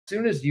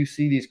soon as you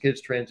see these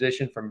kids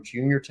transition from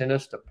junior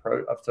tennis to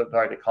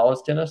to college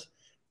tennis,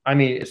 I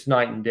mean, it's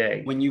night and day.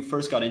 When you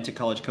first got into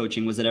college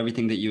coaching, was it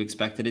everything that you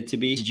expected it to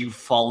be? Did you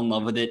fall in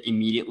love with it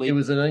immediately? It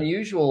was an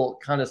unusual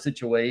kind of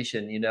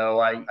situation.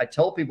 I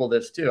tell people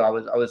this too. I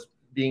was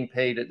being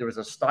paid. There was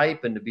a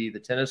stipend to be the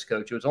tennis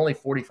coach. It was only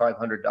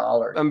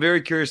 $4,500. I'm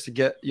very curious to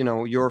get,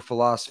 your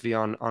philosophy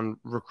on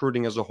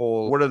recruiting as a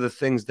whole. What are the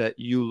things that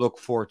you look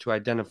for to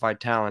identify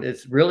talent?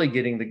 It's really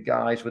getting the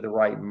guys with the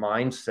right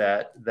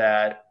mindset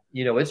that,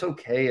 it's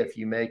okay if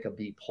you make a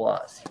B+.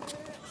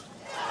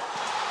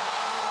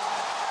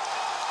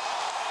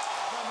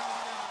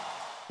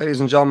 Ladies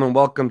and gentlemen,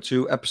 welcome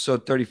to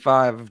episode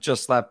 35 of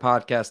Just Slap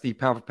Podcast, the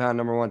pound for pound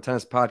 #1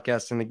 tennis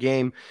podcast in the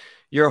game.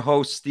 Your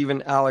host,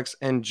 Stephen Alex,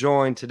 and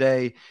joined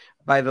today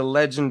by the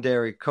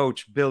legendary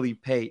Coach Billy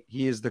Pate.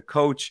 He is the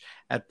coach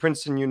at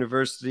Princeton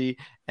Univeristy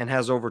and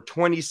has over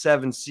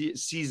 27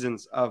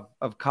 seasons of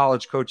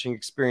college coaching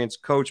experience.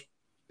 Coach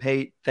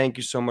Pate, thank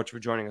you so much for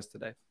joining us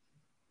today.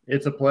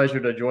 It's a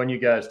pleasure to join you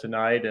guys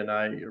tonight, and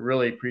I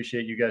really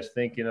appreciate you guys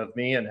thinking of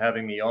me and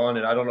having me on.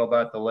 And I don't know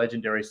about the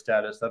legendary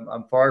status.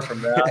 I'm far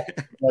from that.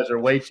 You guys are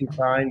way too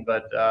kind,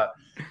 but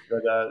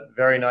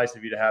very nice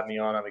of you to have me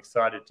on. I'm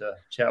excited to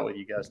chat with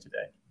you guys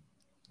today.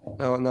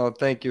 No,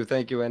 thank you,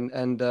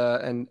 and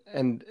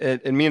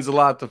it means a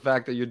lot, the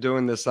fact that you're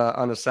doing this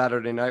on a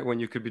Saturday night when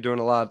you could be doing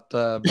a lot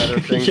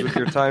better things with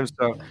your time.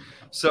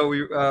 So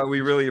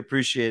we really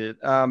appreciate it.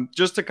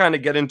 Just to kind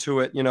of get into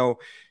it,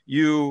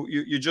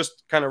 you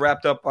just kind of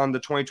wrapped up on the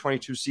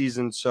 2022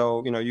 season.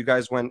 So, you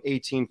guys went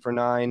 18 for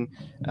 9,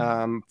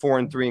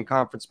 4-3 in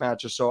conference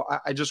matches. So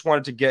I just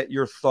wanted to get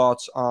your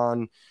thoughts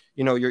on,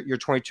 your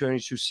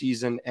 2022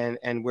 season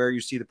and where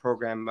you see the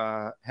program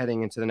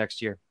heading into the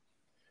next year.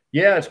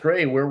 Yeah, it's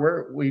great.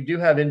 We do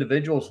have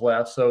individuals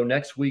left. So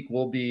next week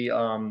we'll be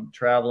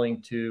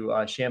traveling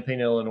to Champaign,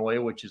 Illinois,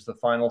 which is the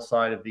final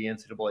side of the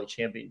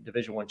NCAA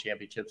Division I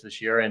championships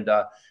this year. And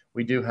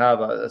we do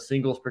have a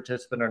singles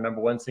participant, our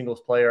 #1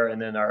 singles player,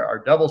 and then our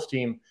doubles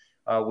team.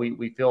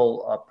 We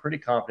feel pretty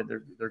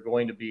confident they're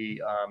going to be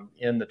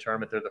in the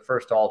tournament. They're the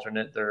first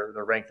alternate. They're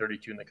ranked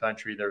 32 in the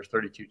country. There's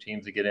 32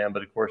 teams that get in,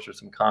 but of course there's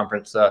some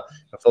conference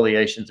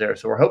affiliations there.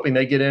 So we're hoping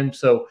they get in.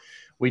 So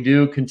we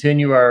do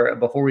continue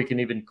before we can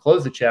even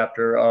close the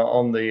chapter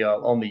on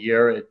the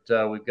year.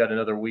 We've got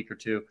another week or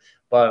two,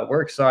 but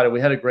we're excited. We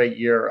had a great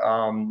year.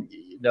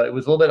 It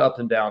was a little bit up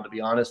and down, to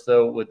be honest,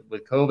 though, with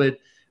COVID.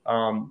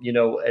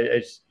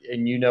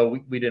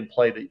 We didn't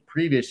play the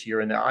previous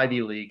year in the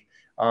Ivy League.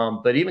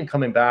 But even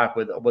coming back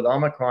with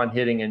Omicron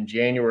hitting in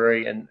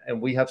January,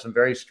 and we have some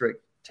very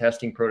strict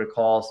testing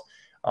protocols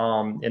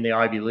in the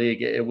Ivy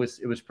League, it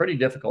was pretty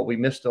difficult. We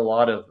missed a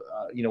lot of,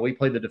 we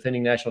played the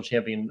defending national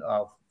champion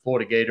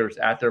Florida Gators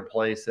at their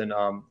place in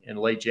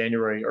late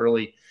January,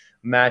 early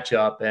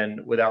matchup,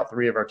 and without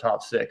 3 of our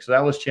top 6. So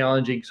that was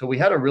challenging. So we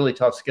had a really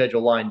tough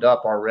schedule lined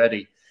up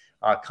already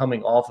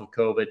coming off of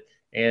COVID.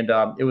 And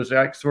it was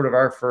sort of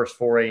our first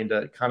foray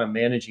into kind of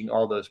managing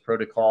all those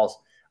protocols.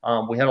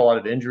 We had a lot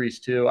of injuries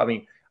too. I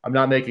mean, I'm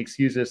not making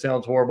excuses. It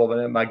sounds horrible,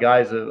 but my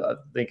guys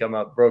think I'm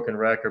a broken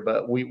record,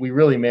 but we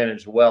really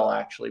managed well,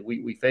 actually.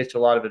 We faced a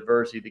lot of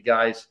adversity. The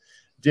guys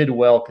did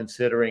well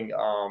considering,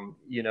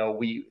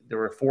 there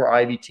were 4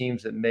 Ivy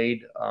teams that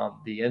made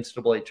the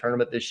NCAA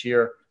tournament this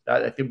year.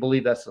 I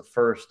believe that's the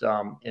first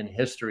in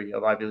history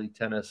of Ivy League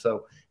tennis.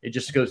 So it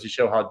just goes to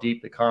show how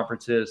deep the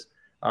conference is.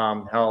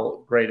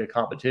 How great a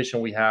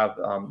competition we have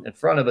in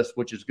front of us,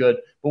 which is good.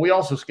 But we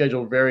also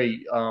scheduled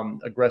very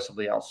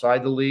aggressively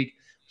outside the league.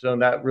 So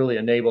that really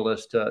enabled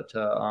us to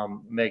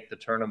make the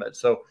tournament.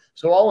 So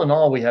all in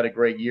all, we had a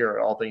great year,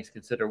 all things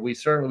considered. We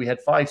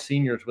had 5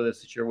 seniors with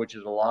us this year, which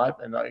is a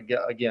lot. And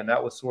again,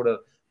 that was sort of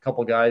a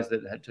couple guys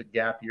that took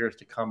gap years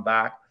to come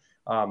back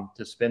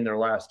to spend their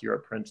last year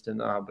at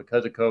Princeton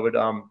because of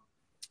COVID.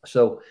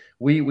 So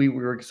we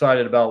were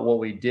excited about what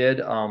we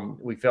did.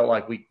 We felt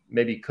like we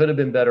maybe could have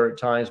been better at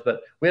times,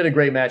 but we had a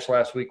great match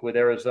last week with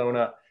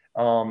Arizona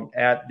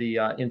at the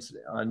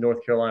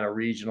North Carolina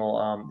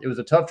Regional. It was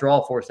a tough draw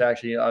for us,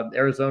 actually.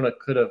 Arizona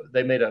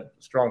they made a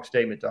strong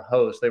statement to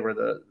host. They were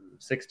the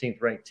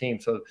 16th ranked team.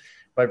 So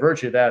by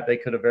virtue of that, they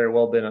could have very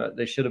well been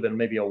they should have been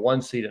maybe a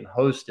 1 seed and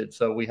hosted.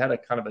 So we had a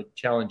kind of a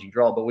challenging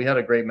draw, but we had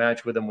a great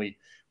match with them. We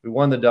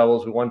won the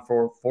doubles. We won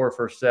 4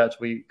 first sets.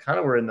 We kind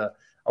of were in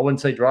I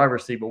wouldn't say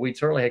driver's seat, but we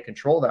certainly had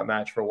control of that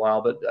match for a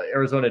while. But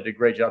Arizona did a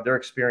great job. They're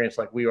experienced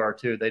like we are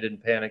too. They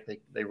didn't panic.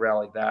 They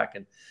rallied back,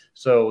 and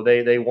so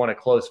they won a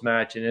close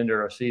match and ended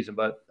our season,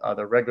 but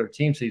the regular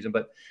team season.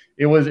 But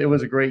it was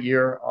a great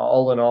year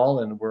all in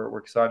all, and we're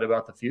excited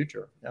about the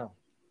future. Yeah.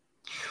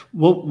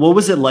 What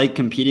was it like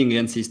competing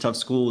against these tough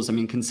schools? I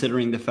mean,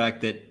 considering the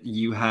fact that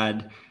you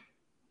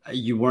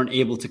weren't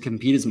able to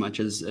compete as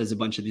much as a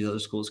bunch of these other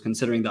schools,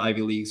 considering the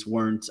Ivy Leagues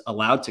weren't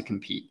allowed to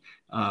compete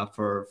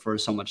for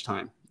so much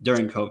time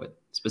during COVID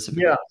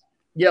specifically.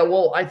 Yeah.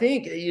 Well, I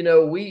think,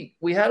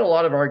 we had a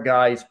lot of our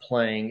guys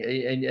playing,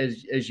 and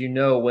as you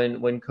know,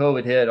 when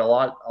COVID hit, a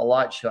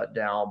lot shut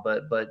down,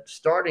 but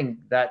starting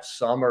that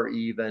summer,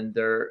 even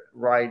there,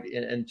 right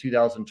in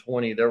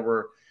 2020, there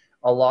were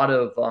a lot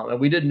of, and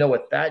we didn't know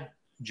at that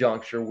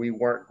juncture we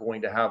weren't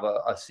going to have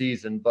a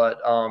season, but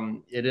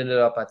it ended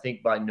up, I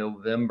think by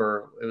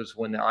November, it was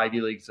when the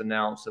Ivy Leagues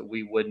announced that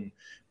we wouldn't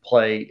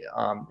play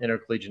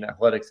intercollegiate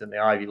athletics in the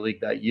Ivy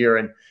League that year.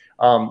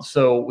 And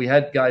so we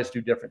had guys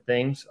do different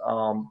things,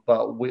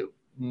 but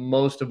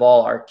most of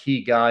all, our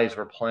key guys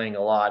were playing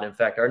a lot. In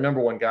fact, our number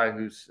one guy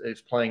who's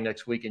playing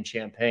next week in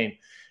Champaign,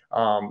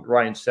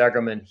 Ryan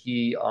Segerman,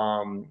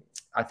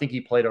 I think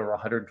he played over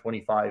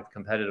 125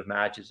 competitive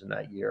matches in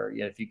that year.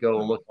 You know, if you go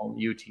look on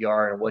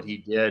UTR and what he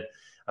did,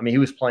 I mean, he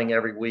was playing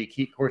every week.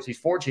 Of course, he's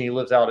fortunate. He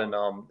lives out in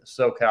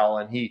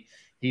SoCal, and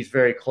he's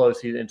very close.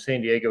 He's in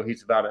San Diego.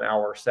 He's about an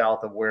hour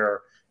south of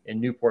where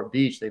in Newport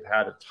Beach they've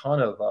had a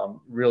ton of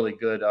really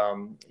good,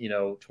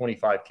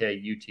 25K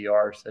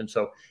UTRs. And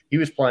so he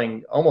was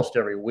playing almost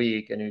every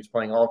week, and he was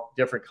playing all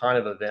different kind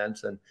of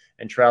events and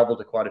traveled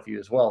to quite a few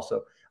as well.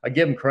 So I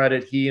give him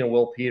credit. He and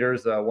Will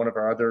Peters, one of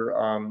our other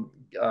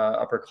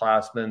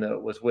upperclassmen that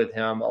was with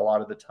him a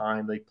lot of the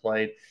time, they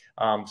played.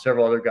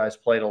 Several other guys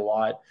played a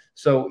lot.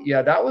 So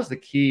yeah, that was the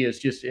key, is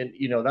just,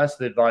 that's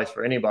the advice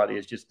for anybody,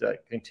 is just to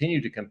continue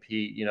to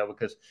compete,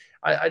 because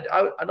I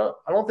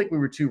don't think we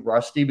were too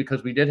rusty,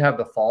 because we did have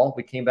the fall.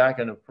 We came back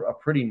in a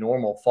pretty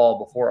normal fall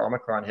before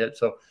Omicron hit.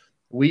 So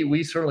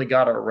we certainly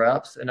got our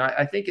reps, and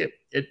I think it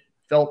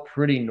felt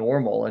pretty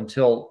normal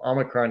until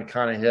Omicron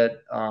kind of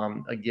hit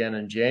again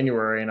in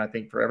January. And I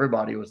think for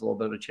everybody it was a little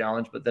bit of a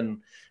challenge, but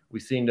then we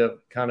seem to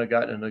have kind of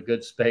gotten in a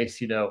good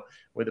space,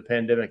 with the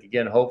pandemic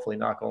again, hopefully,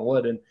 knock on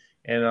wood. And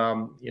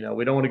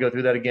we don't want to go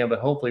through that again, but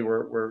hopefully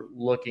we're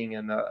looking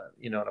in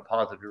in a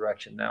positive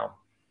direction now.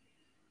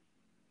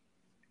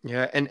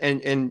 Yeah.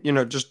 And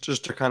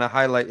just to kind of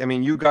highlight, I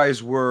mean, you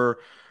guys were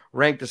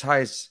ranked as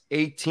high as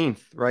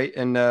 18th, right?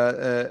 And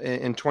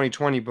in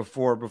 2020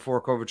 before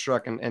COVID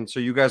struck. And so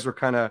you guys were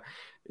kind of,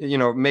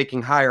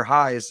 making higher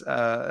highs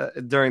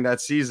during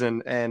that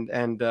season,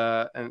 and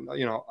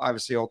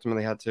obviously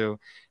ultimately had to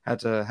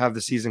have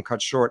the season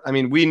cut short. I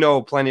mean, we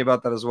know plenty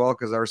about that as well,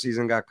 because our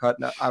season got cut.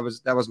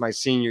 That was my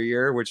senior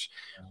year, which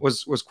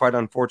was quite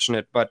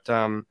unfortunate. But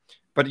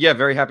yeah,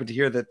 very happy to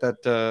hear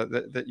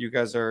that you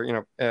guys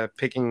are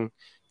picking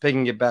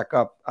it back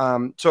up.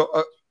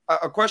 So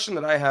a question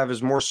that I have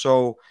is more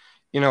so,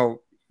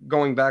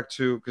 going back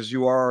to, because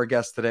you are our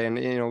guest today, and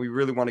we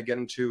really want to get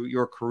into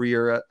your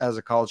career as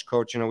a college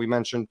coach. We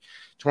mentioned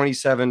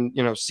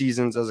 27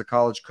 seasons as a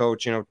college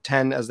coach,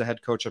 10 as the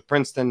head coach at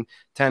Princeton,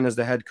 10 as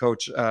the head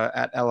coach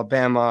at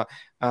Alabama,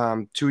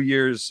 2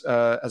 years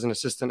as an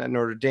assistant at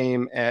Notre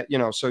Dame.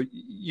 So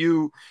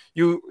you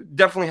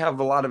definitely have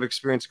a lot of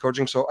experience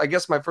coaching. So I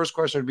guess my first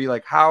question would be,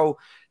 like, how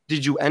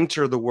did you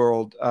enter the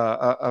world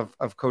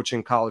of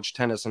coaching college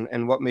tennis,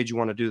 and what made you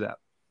want to do that?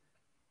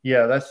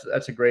 Yeah,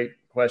 that's a great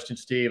question,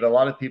 Steve. A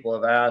lot of people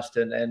have asked,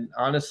 and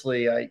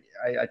honestly, I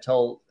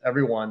tell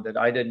everyone that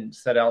I didn't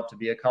set out to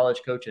be a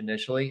college coach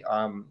initially.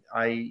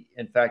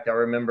 In fact, I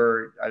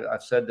remember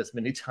I've said this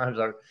many times.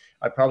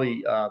 I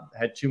probably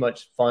had too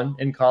much fun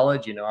in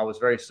college. I was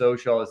very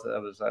social. I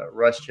was a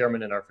rush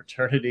chairman in our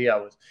fraternity.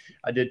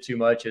 I did too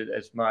much,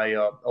 as my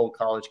old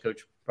college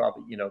coach,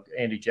 probably,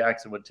 Andy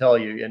Jackson, would tell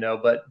you.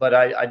 But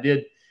I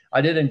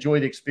did enjoy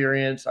the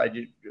experience. I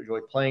did enjoy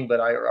playing, but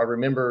I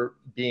remember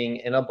being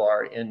in a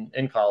bar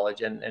in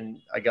college,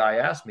 and a guy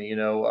asked me,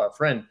 a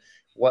friend,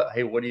 what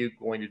are you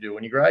going to do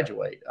when you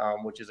graduate?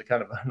 Which is a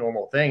kind of a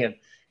normal thing.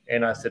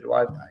 And I said,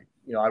 well,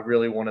 I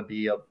really want to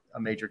be a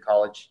major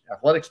college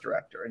athletics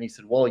director. And he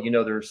said, well,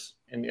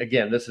 and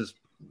again, this is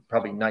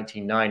probably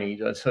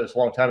 1990, so it's a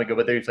long time ago,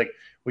 but there's like,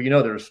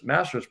 well, there's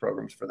master's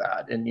programs for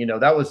that. And,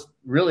 that was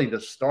really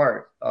the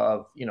start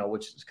of,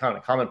 which is kind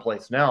of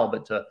commonplace now,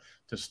 but to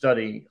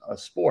study a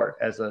sport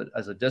as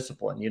a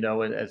discipline,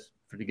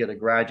 to get a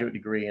graduate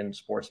degree in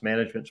sports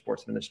management,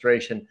 sports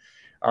administration.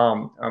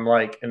 I'm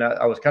like, and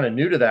I was kind of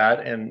new to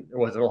that, and there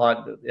wasn't a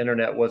lot, the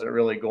internet wasn't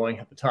really going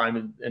at the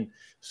time. And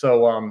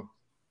so,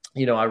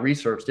 I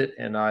researched it,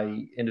 and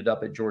I ended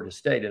up at Georgia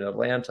State in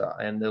Atlanta,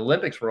 and the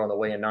Olympics were on the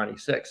way in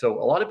 '96.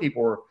 So a lot of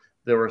people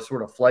there were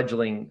sort of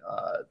fledgling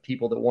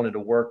people that wanted to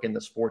work in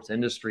the sports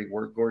industry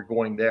were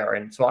going there.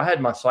 And so I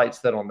had my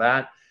sights set on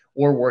that,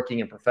 or working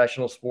in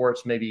professional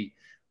sports, maybe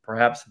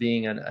perhaps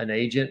being an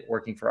agent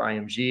working for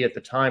IMG. At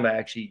the time,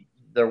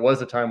 there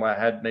was a time where I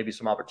had maybe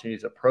some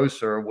opportunities at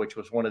ProServe, which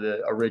was one of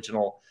the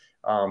original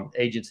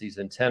agencies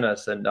in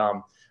tennis. And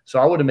so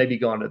I would have maybe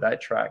gone to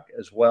that track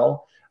as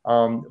well.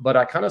 But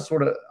I kind of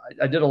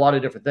I did a lot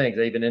of different things.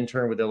 I even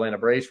interned with the Atlanta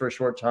Braves for a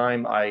short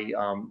time. I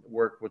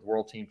worked with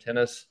World Team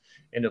Tennis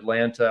in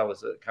Atlanta. I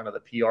was kind of the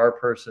PR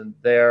person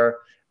there.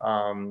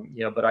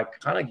 But I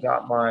kind of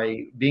got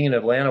being in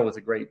Atlanta was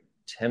a great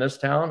tennis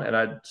town, and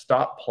I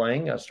stopped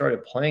playing. I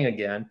started playing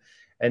again.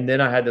 And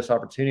then I had this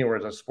opportunity where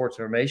I was a sports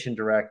information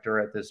director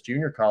at this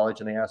junior college,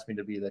 and they asked me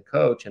to be the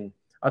coach. And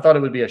I thought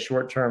it would be a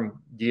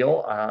short-term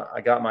deal. I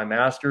got my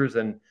master's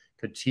and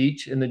could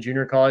teach in the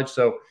junior college.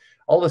 So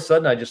all of a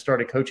sudden I just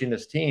started coaching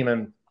this team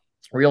and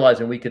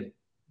realizing we could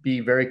be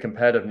very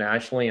competitive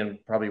nationally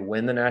and probably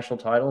win the national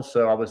title.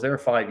 So I was there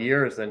 5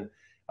 years, and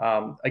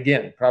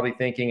again, probably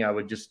thinking I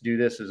would just do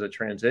this as a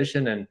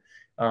transition. And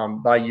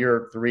by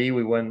year 3,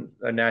 we won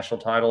a national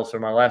title. So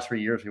my last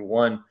 3 years, we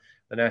won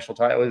the national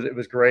title. It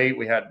was great.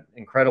 We had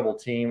incredible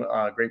team,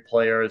 great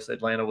players.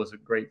 Atlanta was a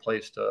great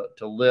place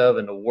to live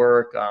and to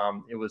work.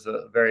 It was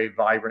a very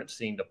vibrant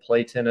scene to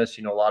play tennis.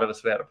 You know, a lot of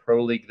us, we had a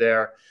pro league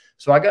there.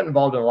 So I got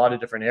involved in a lot of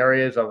different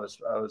areas. I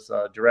was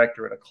a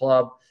director at a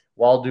club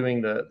while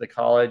doing the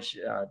college,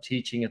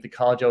 teaching at the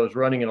college. I was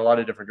running in a lot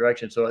of different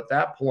directions. So at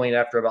that point,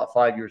 after about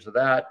 5 years of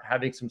that,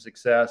 having some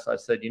success, I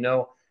said, you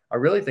know, I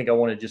really think I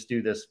want to just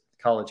do this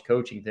college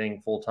coaching thing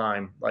full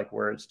time, like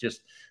where it's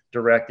just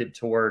directed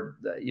toward,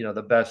 you know,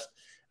 the best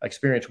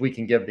experience we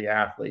can give the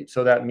athlete.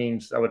 So that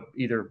means I would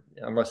either,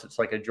 unless it's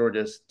like a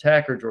Georgia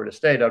Tech or Georgia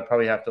State, I'd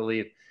probably have to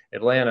leave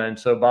Atlanta. And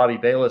so Bobby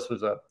Bayless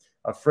was a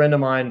friend of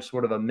mine,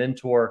 sort of a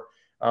mentor.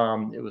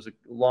 It was a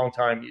long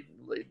time,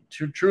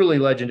 truly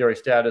legendary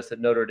status at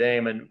Notre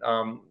Dame, and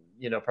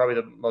you know, probably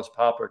the most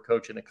popular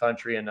coach in the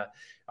country. And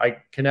I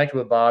connected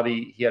with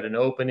Bobby. He had an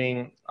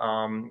opening,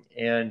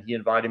 and he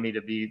invited me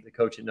to be the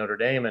coach at Notre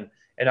Dame.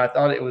 And I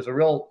thought it was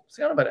it's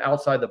kind of an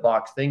outside the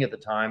box thing at the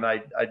time.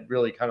 I'd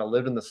really kind of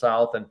lived in the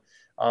South, and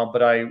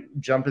but I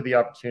jumped at the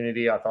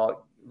opportunity. I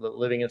thought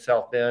living in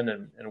South Bend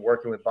and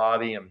working with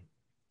Bobby and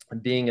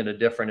being in a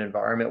different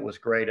environment was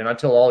great. And I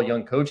tell all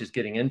young coaches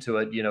getting into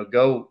it, you know,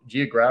 go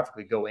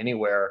geographically, go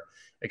anywhere,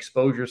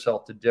 expose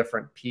yourself to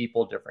different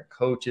people, different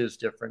coaches,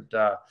 different,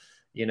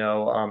 you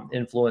know,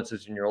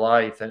 influences in your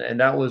life. And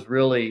that was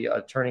really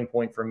a turning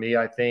point for me,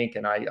 I think.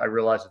 And I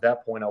realized at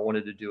that point I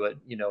wanted to do it,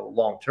 you know,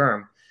 long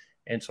term.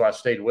 And so I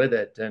stayed with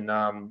it. And,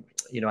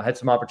 you know, I had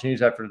some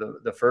opportunities after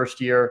the first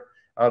year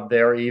of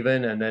there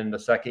even. And then the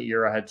second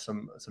year I had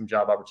some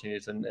job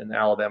opportunities and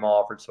Alabama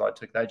offered. So I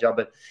took that job.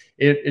 But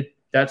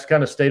that's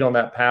kind of stayed on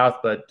that path.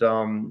 But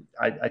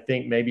I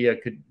think maybe I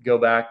could go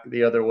back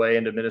the other way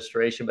into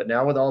administration. But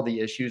now with all the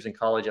issues in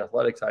college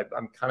athletics,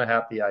 I'm kind of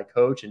happy I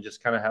coach and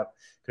just kind of have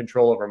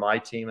control over my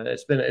team. And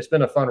it's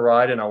been a fun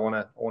ride, and I want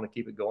to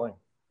keep it going.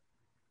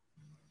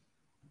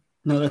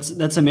 No,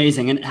 that's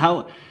amazing. And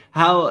how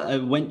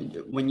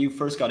when you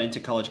first got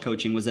into college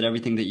coaching, was it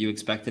everything that you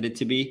expected it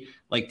to be?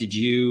 Like, did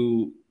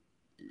you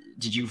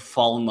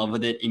fall in love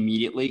with it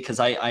immediately? Because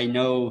I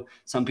know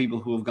some people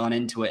who have gone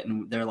into it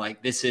and they're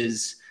like, this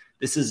is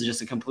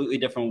just a completely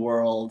different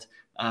world.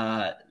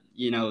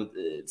 You know,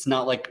 it's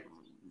not like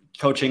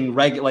coaching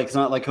it's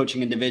not like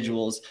coaching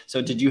individuals.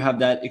 So did you have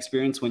that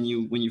experience when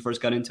you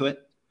first got into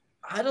it?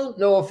 I don't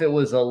know if it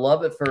was a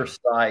love at first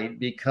sight,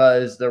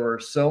 because there were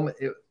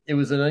it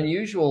was an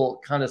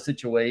unusual kind of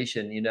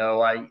situation. You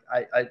know,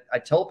 I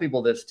tell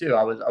people this too.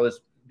 I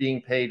was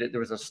being paid. There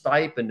was a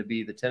stipend to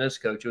be the tennis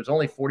coach. It was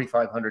only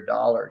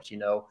 $4,500, you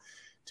know,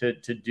 to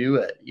do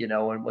it, you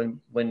know. And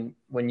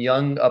when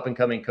young up and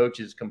coming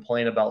coaches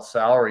complain about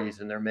salaries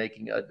and they're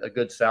making a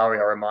good salary,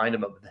 I remind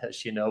them of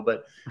this, you know.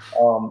 But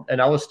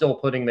and I was still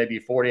putting maybe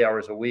 40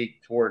 hours a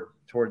week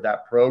toward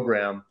that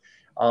program.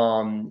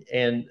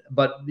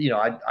 But you know,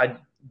 I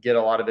get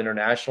a lot of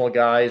international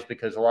guys,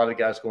 because a lot of the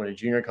guys going to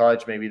junior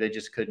college, maybe they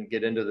just couldn't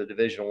get into the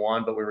Division I,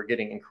 but we were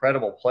getting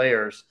incredible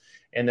players.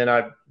 And then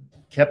I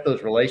kept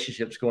those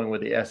relationships going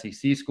with the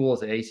SEC schools,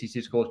 the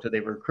ACC schools, because they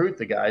recruit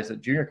the guys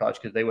at junior college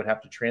because they would have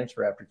to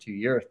transfer after 2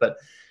 years. But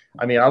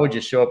I mean, I would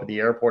just show up at the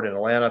airport in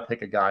Atlanta,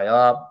 pick a guy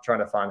up, trying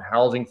to find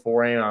housing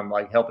for him. I'm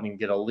like helping him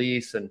get a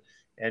lease, and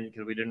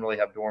because we didn't really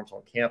have dorms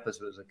on campus,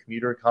 it was a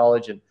commuter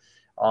college, and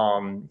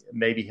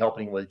maybe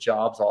helping with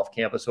jobs off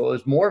campus. So it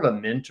was more of a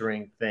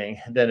mentoring thing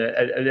and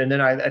then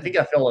I think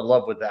I fell in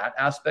love with that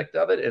aspect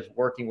of it, is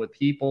working with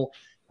people,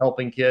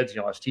 helping kids.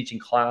 You know, I was teaching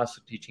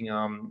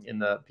in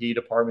the PE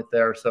department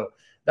there. So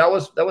that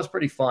was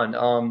pretty fun.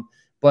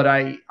 But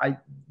I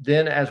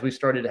then, as we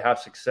started to have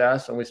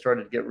success and we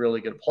started to get really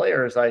good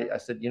players, I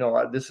said, you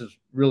know, this is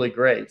really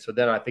great. So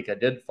then I think I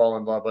did fall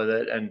in love with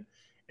it.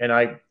 And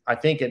I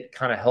think it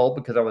kind of helped,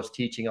 because I was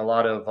teaching a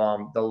lot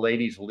of the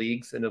ladies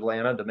leagues in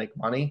Atlanta to make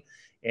money.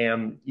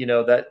 And, you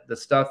know, that the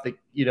stuff that,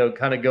 you know,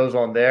 kind of goes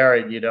on there.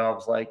 And, you know, I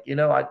was like, you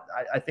know,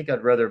 I think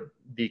I'd rather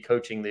be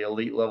coaching the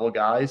elite level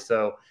guys.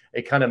 So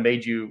it kind of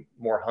made you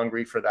more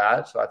hungry for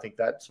that. So I think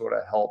that sort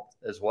of helped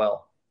as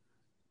well.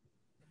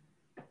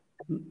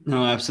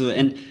 No, absolutely.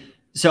 And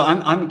so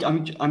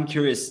I'm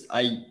curious.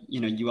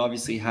 You know, you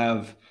obviously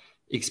have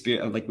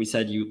experience. Like we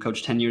said, you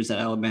coached 10 years at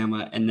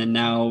Alabama, and then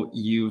now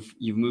you've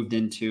moved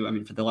into, I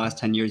mean, for the last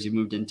 10 years, you've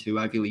moved into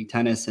Ivy League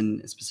tennis,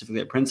 and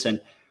specifically at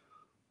Princeton.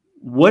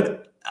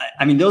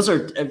 I mean, those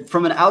are,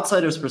 from an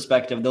outsider's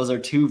perspective, those are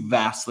two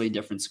vastly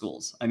different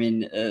schools. I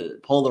mean,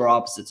 polar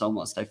opposites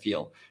almost, I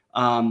feel.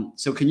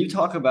 So can you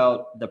talk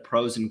about the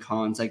pros and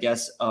cons, I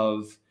guess,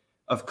 of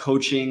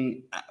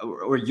coaching,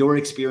 or your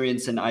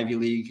experience in Ivy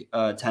League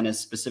tennis,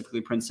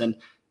 specifically Princeton,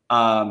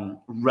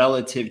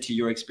 relative to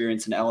your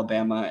experience in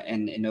Alabama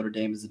and in Notre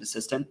Dame as an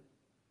assistant?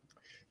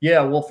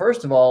 Yeah, well,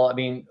 first of all, I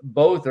mean,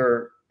 both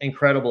are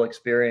incredible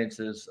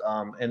experiences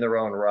in their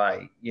own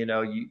right. You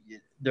know,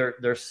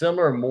 they're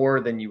similar more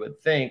than you would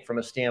think, from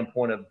a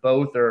standpoint of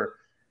both are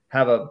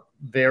have a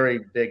very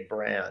big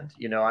brand.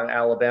 You know,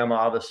 Alabama,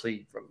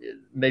 obviously,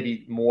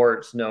 maybe more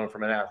it's known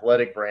from an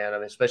athletic brand. I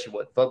mean, especially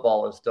what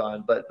football has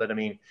done. But I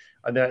mean,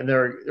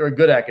 they're a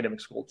good academic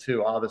school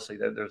too. Obviously,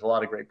 there's a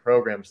lot of great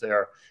programs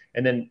there.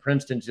 And then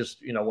Princeton's just,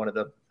 you know, one of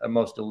the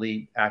most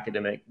elite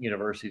academic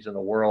universities in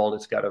the world.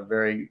 It's got a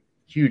very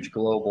huge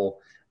global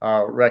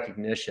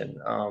recognition,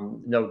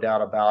 no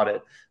doubt about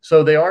it.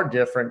 So they are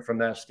different from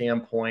that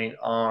standpoint.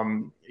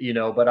 You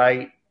know, but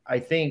I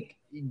think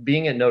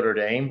being at Notre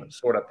Dame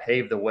sort of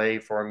paved the way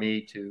for me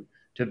to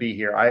be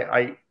here.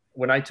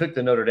 When I took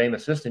the Notre Dame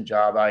assistant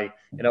job, I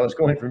was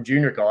going from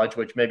junior college,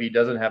 which maybe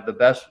doesn't have the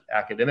best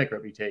academic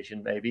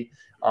reputation, maybe.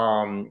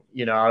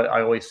 You know,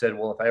 I always said,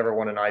 well, if I ever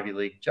want an Ivy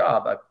League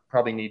job, I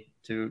probably need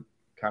to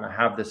kind of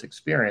have this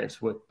experience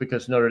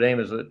because Notre Dame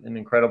is an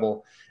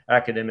incredible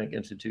academic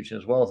institution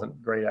as well as a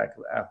great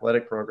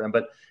athletic program.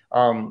 But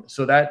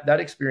so that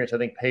experience, I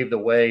think, paved the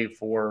way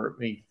for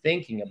me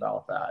thinking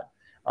about that.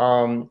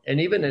 And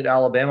even at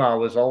Alabama,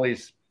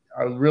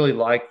 I really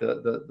liked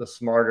the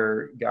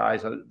smarter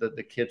guys,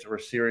 the kids who were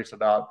serious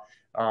about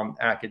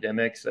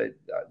academics.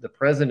 The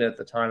president at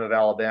the time of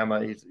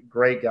Alabama, he's a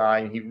great guy,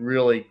 and he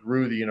really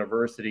grew the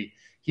university.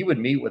 He would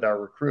meet with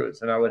our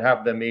recruits, and I would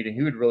have them meet, and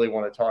he would really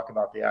want to talk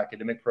about the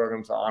academic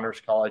programs, the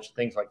honors college,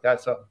 things like that.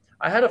 So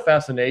I had a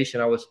fascination.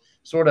 I was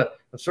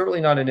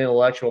certainly not an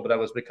intellectual, but I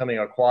was becoming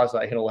a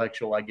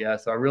quasi-intellectual, I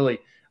guess. I really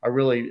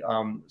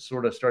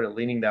sort of started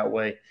leaning that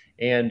way.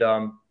 And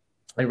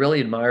I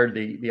really admired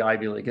the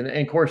Ivy League. And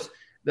of course,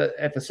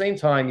 at the same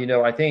time, you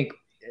know, I think,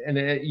 and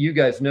you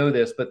guys know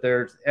this, but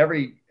there's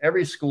every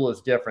school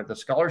is different. The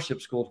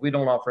scholarship schools, we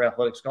don't offer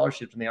athletic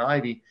scholarships in the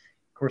Ivy.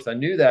 Of course, I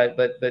knew that,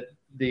 but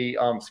the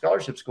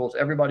scholarship schools,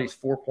 everybody's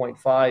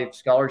 4.5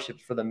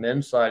 scholarships for the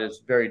men's side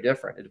is very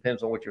different. It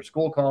depends on what your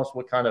school costs,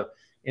 what kind of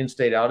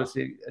in-state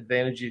out-of-state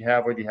advantage you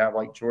have, whether you have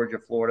like Georgia,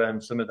 Florida,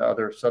 and some of the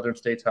other southern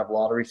states have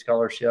lottery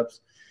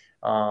scholarships.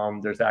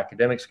 There's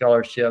academic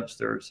scholarships.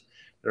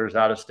 There's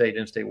out-of-state,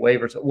 in-state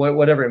waivers,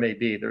 whatever it may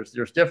be.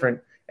 There's different,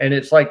 and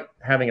it's like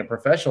having a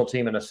professional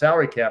team and a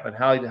salary cap. And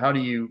how do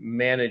you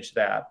manage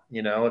that?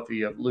 You know, if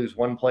you lose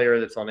one player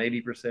that's on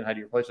 80%, how do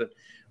you replace it?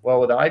 Well,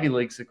 with the Ivy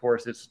Leagues, of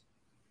course,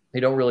 you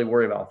don't really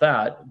worry about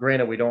that.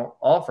 Granted, we don't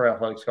offer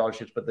athletic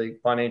scholarships, but the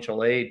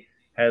financial aid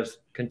has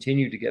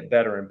continued to get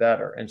better and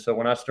better. And so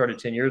when I started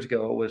 10 years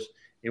ago,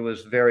 it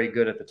was very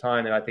good at the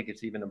time, and I think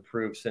it's even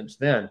improved since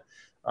then.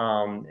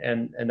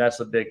 And that's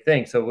a big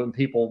thing. So when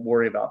people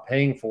worry about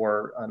paying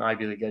for an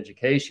Ivy League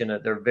education,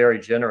 they're very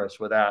generous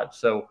with that.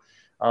 So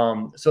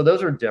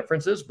those are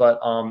differences, but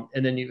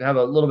and then you have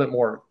a little bit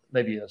more,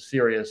 maybe a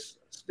serious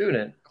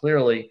student.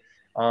 Clearly,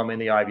 in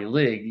the Ivy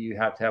League, you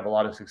have to have a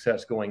lot of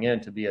success going in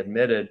to be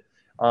admitted.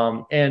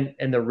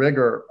 And the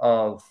rigor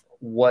of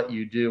what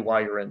you do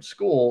while you're in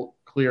school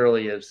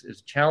clearly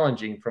is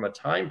challenging from a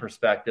time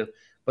perspective.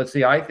 But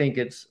see, I think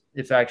it's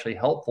actually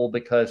helpful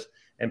because,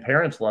 and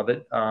parents love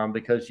it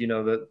because, you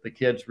know, the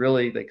kids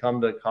really, they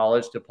come to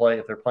college to play.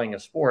 If they're playing a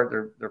sport,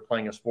 they're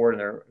playing a sport,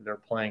 and they're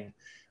playing,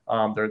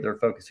 they're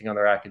focusing on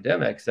their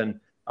academics. And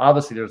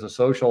obviously there's a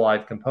social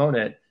life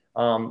component,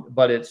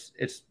 but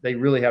they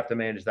really have to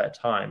manage that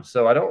time.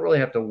 So I don't really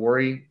have to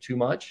worry too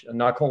much. And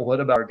knock on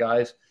wood about our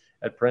guys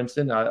at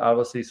Princeton.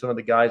 Obviously some of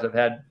the guys I've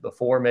had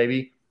before,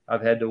 maybe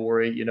I've had to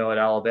worry, you know, at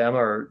Alabama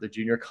or the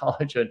junior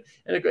college, and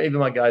even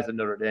my guys at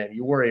Notre Dame,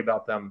 you worry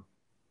about them,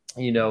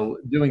 you know,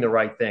 doing the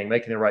right thing,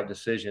 making the right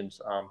decisions.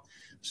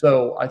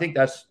 So I think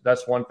that's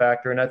one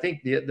factor. And I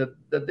think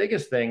the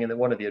biggest thing, and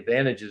one of the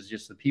advantages, is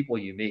just the people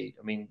you meet.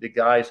 I mean, the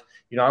guys,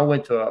 you know, I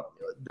went to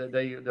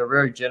they're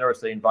very generous.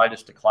 They invite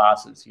us to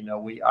classes. You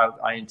know,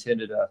 I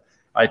attended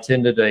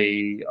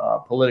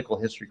a political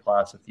history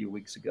class a few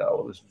weeks ago.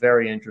 It was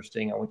very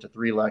interesting. I went to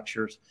 3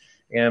 lectures,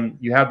 and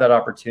you have that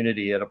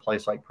opportunity at a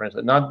place like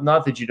Princeton.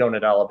 Not that you don't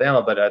at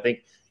Alabama, but I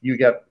think you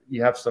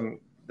have some.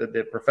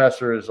 The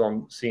professor is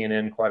on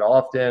CNN quite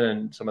often,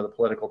 and some of the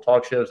political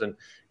talk shows, and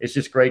it's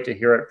just great to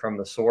hear it from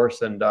the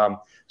source. And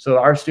so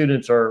our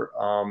students are,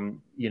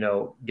 you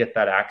know, get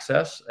that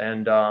access,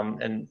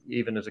 and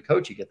even as a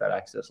coach, you get that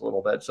access a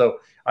little bit. So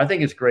I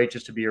think it's great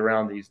just to be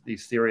around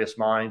these serious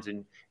minds,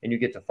 and you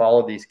get to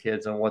follow these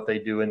kids and what they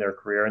do in their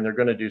career, and they're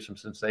going to do some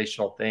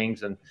sensational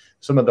things. And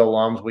some of the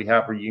alums, we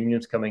have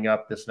reunions coming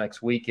up this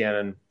next weekend,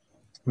 and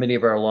many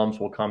of our alums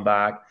will come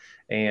back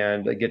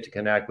and get to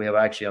connect. We have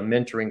actually a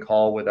mentoring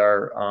call with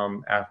our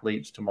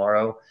athletes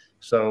tomorrow.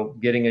 So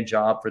getting a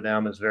job for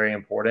them is very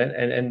important.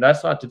 And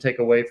that's not to take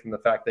away from the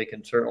fact they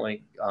can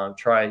certainly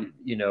try,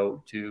 you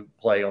know, to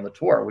play on the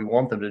tour. We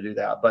want them to do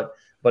that. But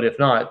if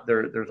not,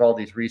 there's all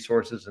these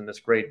resources and this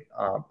great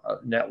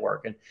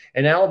network.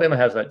 And Alabama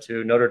has that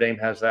too. Notre Dame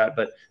has that.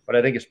 But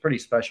I think it's pretty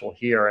special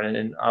here.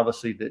 And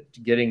obviously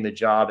getting the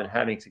job and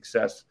having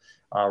success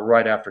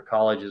right after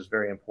college is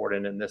very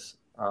important in this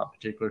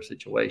particular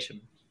situation.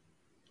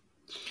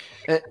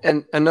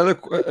 And another,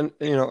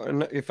 you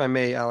know, if I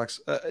may, Alex,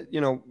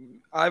 you know,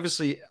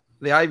 obviously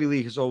the Ivy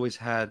League has always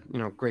had,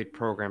 great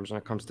programs when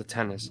it comes to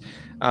tennis.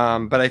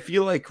 But I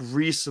feel like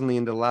recently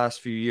in the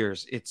last few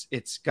years,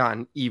 it's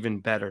gotten even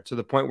better to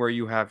the point where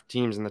you have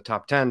teams in the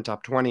top 10,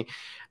 top 20.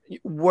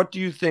 What do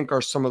you think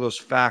are some of those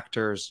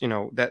factors,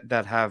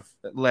 that have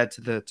led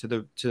to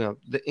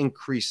the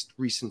increased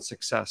recent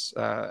success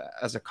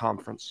as a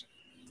conference?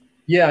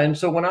 Yeah, and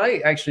so when I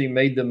actually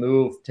made the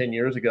move 10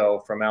 years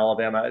ago from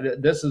Alabama,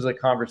 this is a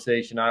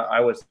conversation I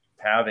was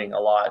having a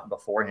lot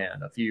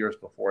beforehand, a few years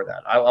before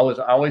that. I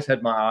always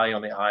had my eye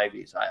on the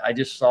Ivies. I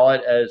just saw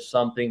it as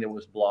something that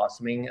was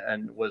blossoming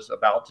and was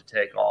about to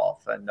take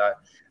off. And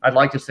I'd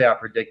like to say I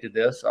predicted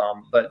this,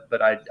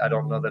 but I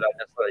don't know that I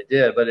necessarily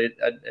did. But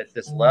at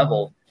this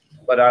level,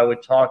 but I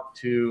would talk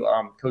to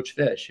Coach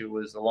Fish, who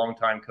was a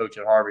longtime coach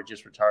at Harvard,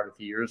 just retired a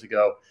few years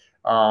ago.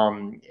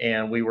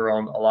 And we were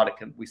on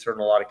we served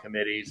on a lot of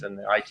committees and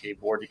the ITA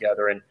board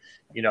together. And,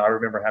 I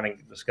remember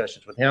having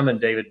discussions with him and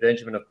David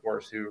Benjamin, of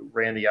course, who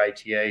ran the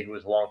ITA, who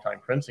was a longtime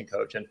Princeton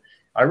coach. And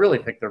I really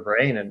picked their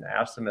brain and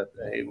asked them if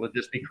they would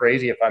this be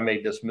crazy if I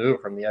made this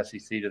move from the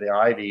SEC to the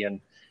Ivy. And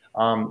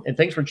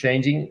things were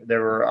changing. They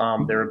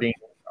were being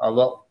a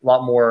lot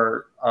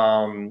more,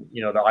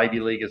 the Ivy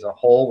League as a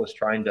whole was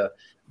trying to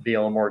be a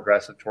little more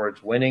aggressive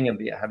towards winning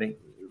and having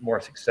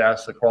more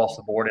success across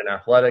the board in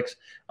athletics.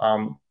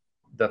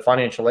 The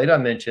financial aid I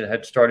mentioned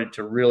had started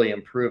to really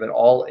improve at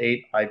all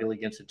 8 Ivy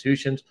League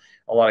institutions.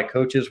 A lot of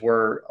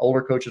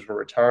older coaches were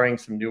retiring.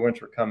 Some new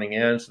ones were coming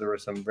in. So there were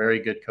some very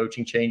good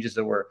coaching changes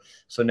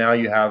so now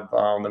you have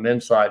on the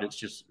men's side, it's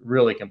just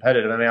really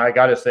competitive. I mean, I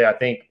got to say,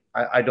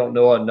 I don't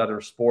know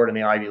another sport in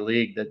the Ivy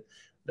League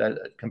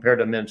that compared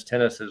to men's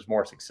tennis is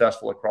more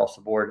successful across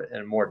the board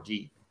and more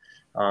deep,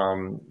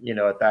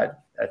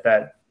 at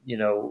that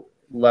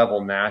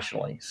level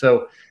nationally.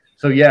 So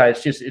yeah,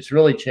 it's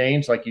really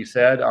changed, like you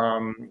said.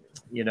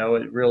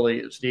 It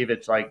really, Steve,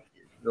 it's like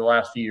the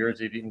last few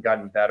years have even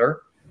gotten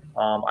better.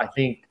 I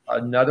think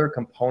another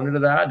component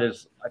of that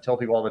is I tell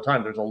people all the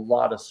time, there's a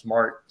lot of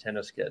smart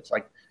tennis kids.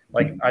 Like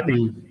I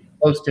think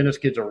most tennis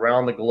kids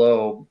around the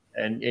globe,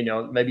 and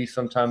maybe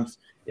sometimes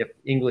if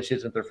English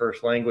isn't their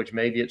first language,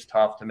 maybe it's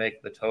tough to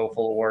make the TOEFL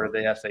or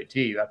the SAT.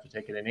 You have to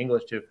take it in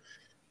English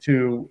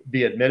to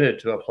be admitted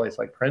to a place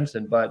like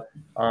Princeton. But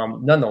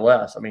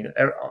nonetheless, I mean,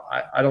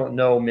 I don't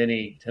know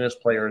many tennis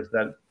players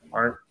that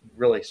aren't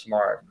really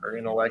smart or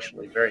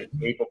intellectually very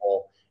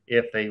capable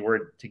if they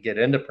were to get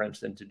into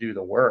Princeton to do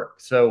the work.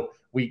 So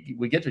we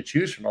get to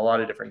choose from a lot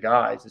of different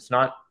guys. It's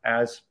not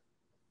as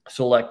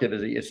selective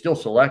it's still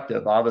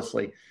selective,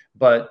 obviously,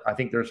 but I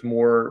think there's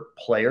more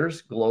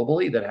players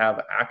globally that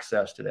have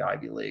access to the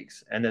Ivy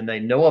Leagues, and then they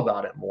know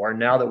about it more.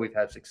 Now that we've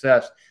had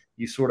success,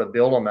 you sort of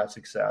build on that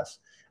success.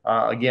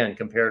 Again,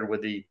 compared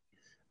with the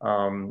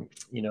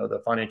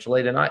financial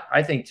aid. And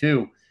I think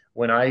too,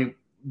 when I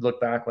look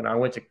back, when I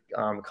went to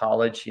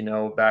college,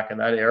 back in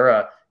that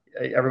era,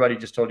 everybody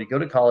just told you, go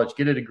to college,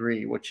 get a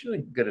degree, which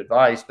is good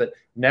advice. But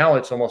now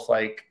it's almost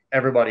like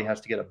everybody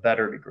has to get a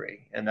better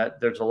degree, and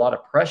that there's a lot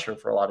of pressure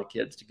for a lot of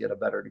kids to get a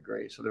better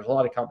degree. So there's a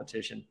lot of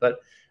competition, but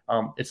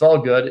it's all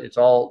good. It's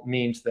all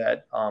means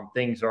that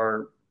things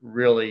are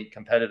really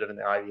competitive in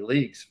the Ivy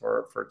Leagues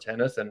for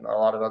tennis and a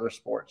lot of other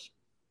sports.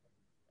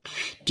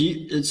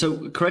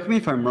 So correct me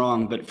if I'm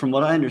wrong, but from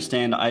what I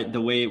understand,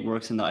 the way it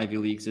works in the Ivy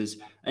Leagues is,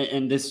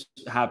 and this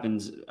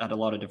happens at a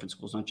lot of different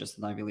schools, not just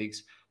in the Ivy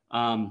Leagues,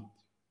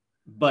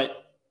 but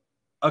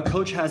a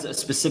coach has a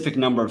specific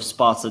number of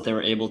spots that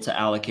they're able to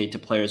allocate to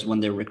players when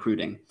they're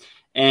recruiting.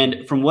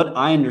 And from what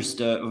I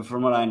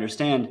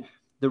understand,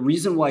 the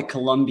reason why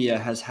Columbia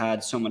has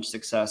had so much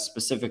success,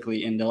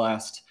 specifically in the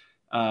last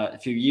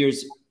few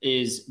years,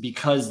 is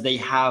because they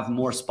have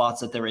more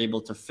spots that they're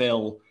able to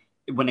fill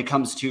when it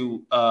comes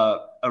to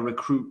a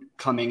recruit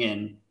coming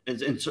in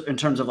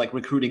terms of like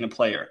recruiting a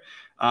player.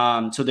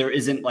 So there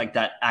isn't like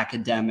that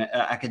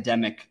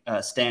academic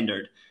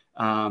standard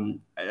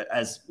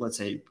as, let's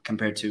say,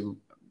 compared to,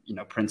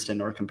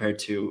 Princeton or compared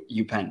to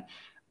UPenn.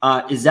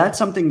 Is that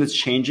something that's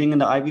changing in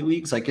the Ivy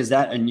Leagues? Like, is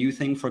that a new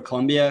thing for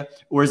Columbia,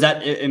 or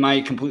am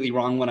I completely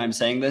wrong when I'm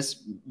saying this?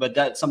 But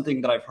that's something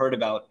that I've heard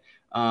about,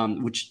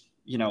 which,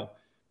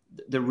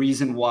 the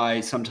reason why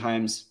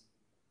sometimes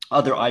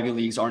other Ivy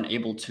Leagues aren't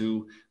able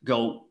to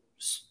go,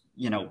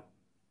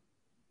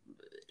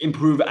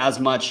 improve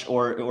as much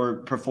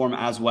or perform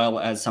as well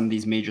as some of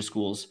these major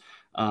schools,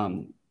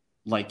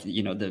 like,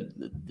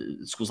 the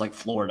schools like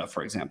Florida,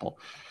 for example.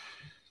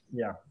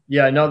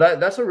 Yeah, no,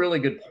 that's a really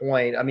good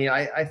point. I mean,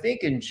 I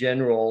think in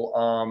general,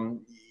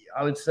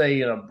 I would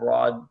say in a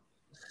broad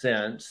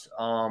sense,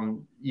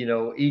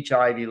 each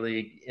Ivy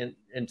League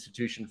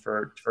institution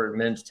for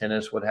men's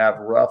tennis would have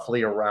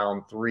roughly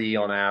around 3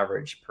 on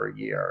average per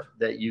year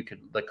that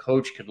the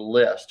coach could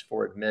list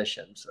for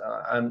admissions.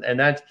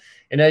 And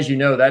as you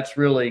know, that's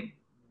really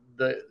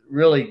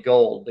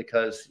gold,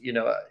 because,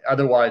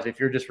 otherwise, if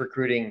you're just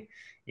recruiting,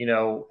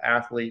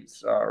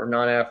 athletes or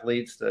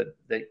non-athletes that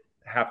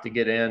have to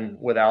get in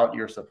without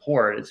your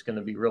support, it's going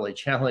to be really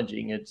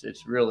challenging.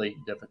 It's really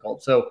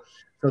difficult. So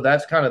So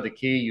that's kind of the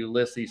key. You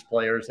list these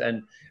players,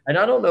 and I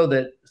don't know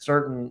that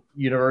certain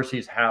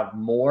universities have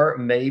more.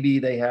 Maybe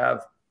they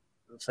have,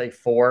 say,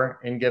 4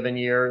 in a given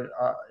year.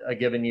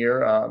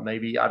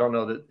 Maybe, I don't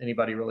know that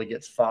anybody really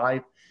gets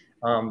 5.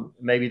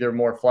 Maybe they're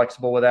more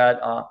flexible with that.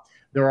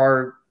 There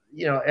are,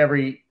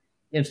 every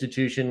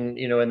institution,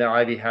 in the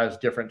Ivy has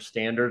different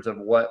standards of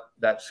what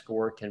that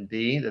score can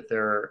be that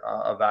they're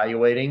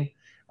evaluating.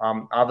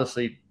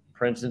 Obviously,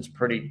 Princeton's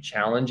pretty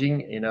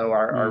challenging.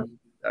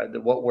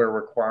 What we're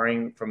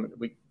requiring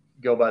we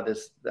go by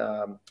this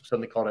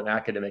something called an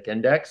academic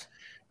index.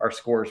 Our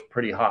score is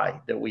pretty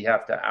high that we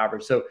have to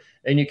average. So,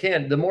 and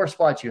the more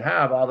spots you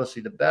have,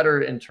 obviously, the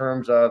better in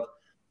terms of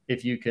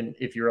if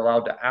you're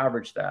allowed to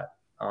average that.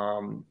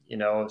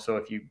 So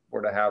if you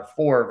were to have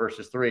 4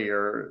 versus 3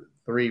 or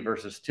 3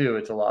 versus 2,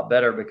 it's a lot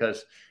better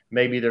because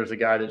maybe there's a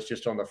guy that's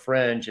just on the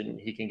fringe and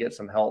he can get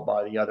some help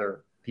by the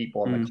other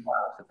people in the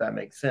class, if that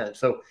makes sense.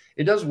 So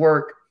it does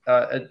work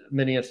at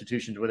many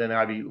institutions within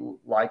Ivy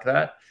like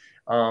that.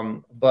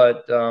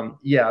 But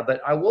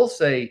I will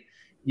say,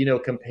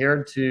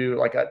 compared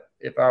to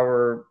if I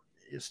were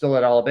still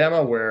at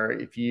Alabama, where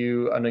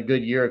on a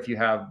good year, if you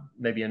have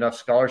maybe enough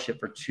scholarship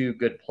for 2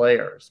 good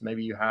players,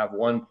 maybe you have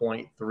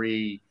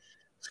 1.3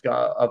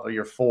 of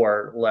your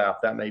 4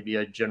 left. That may be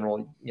a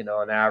general,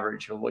 an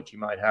average of what you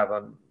might have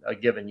on a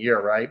given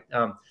year, right?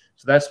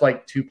 So that's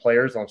like 2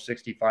 players on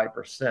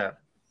 65%.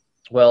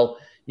 Well,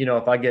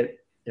 if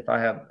I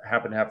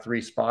happen to have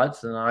 3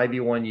 spots in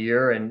Ivy one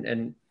year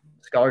and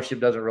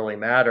scholarship doesn't really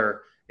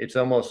matter, it's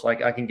almost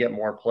like I can get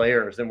more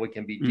players and we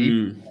can be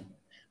deep.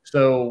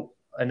 So,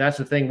 and that's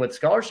the thing with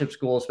scholarship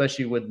school,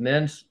 especially with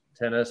men's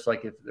tennis,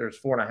 like if there's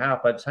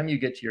 4.5, by the time you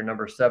get to your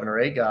number 7 or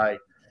 8 guy,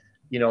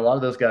 a lot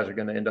of those guys are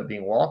going to end up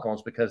being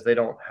walk-ons because they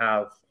don't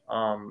have,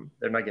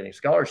 they're not getting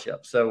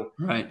scholarships. So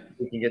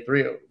we can get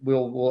 3,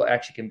 we'll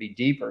actually can be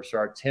deeper. So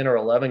our 10 or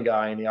 11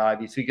 guy in the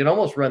Ivy, so you can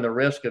almost run the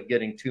risk of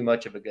getting too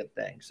much of a good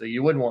thing. So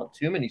you wouldn't want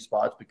too many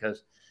spots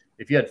because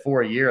if you had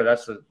 4 a year,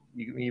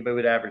 you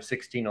would average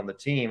 16 on the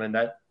team, and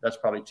that's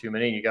probably too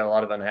many. You got a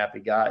lot of unhappy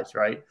guys,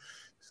 right?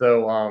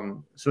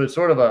 So it's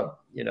sort of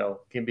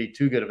can be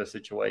too good of a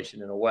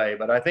situation in a way,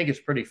 but I think it's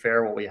pretty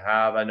fair what we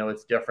have. I know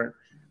it's different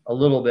a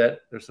little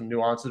bit. There's some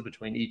nuances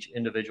between each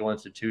individual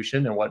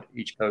institution and what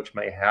each coach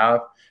may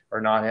have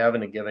or not have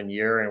in a given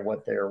year and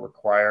what their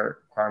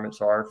requirements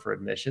are for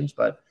admissions.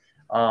 But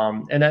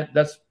and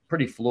that's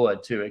pretty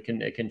fluid too.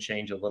 It can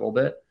change a little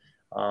bit.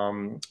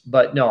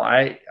 But no,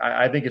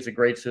 I think it's a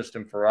great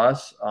system for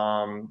us,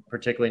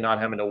 particularly not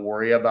having to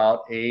worry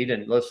about aid.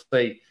 And let's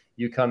say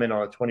you come in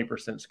on a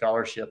 20%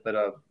 scholarship at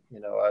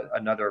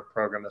another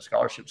program, a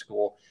scholarship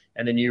school,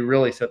 and then you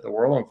really set the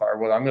world on fire.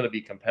 Well, I'm going to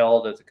be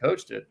compelled as a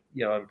coach to,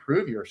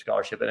 improve your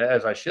scholarship, and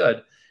as I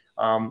should.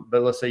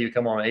 But let's say you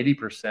come on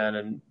 80%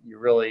 and you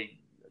really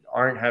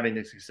aren't having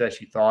the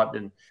success you thought,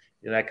 and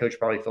that coach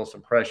probably feels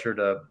some pressure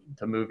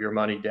to move your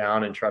money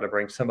down and try to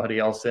bring somebody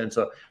else in.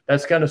 So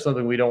that's kind of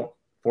something we don't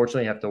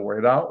fortunately have to worry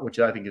about, which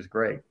I think is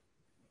great.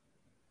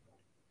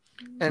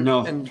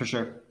 And for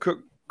sure.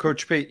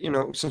 Coach Pate,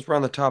 since we're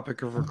on the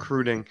topic of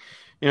recruiting,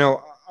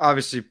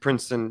 obviously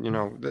Princeton,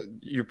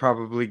 you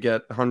probably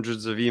get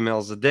hundreds of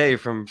emails a day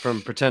from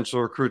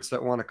potential recruits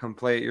that want to come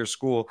play at your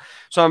school.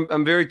 So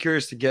I'm very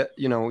curious to get,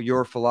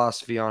 your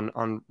philosophy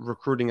on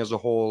recruiting as a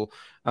whole,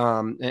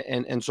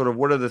 and sort of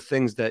what are the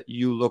things that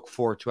you look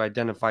for to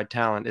identify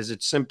talent? Is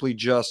it simply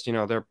just,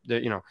 they're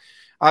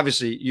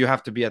obviously you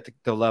have to be at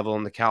the level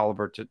and the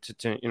caliber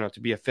to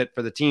be a fit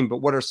for the team, but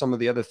what are some of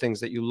the other things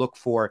that you look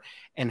for,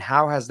 and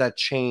how has that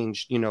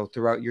changed,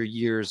 throughout your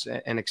years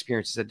and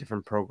experiences at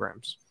different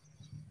programs?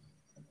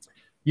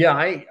 Yeah,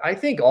 I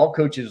think all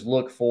coaches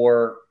look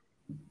for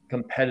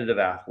competitive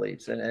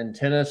athletes, and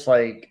tennis,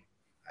 like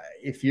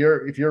if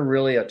you're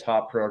really a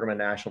top program, a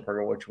national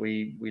program, which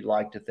we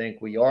like to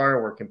think we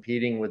are, we're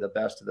competing with the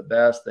best of the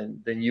best,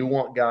 then you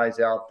want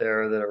guys out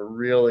there that are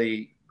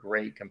really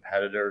great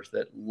competitors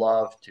that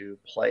love to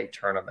play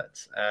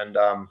tournaments. And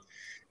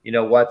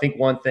I think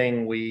one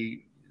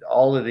thing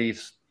all of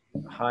these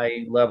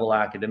high level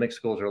academic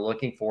schools are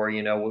looking for,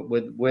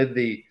 with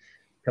the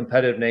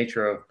competitive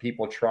nature of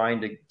people trying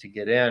to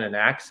get in and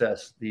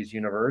access these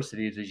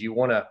universities, is you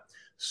want to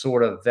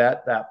sort of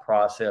vet that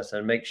process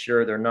and make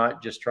sure they're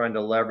not just trying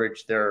to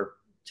leverage their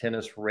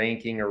tennis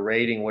ranking or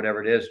rating,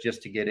 whatever it is,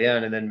 just to get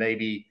in, and then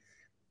maybe,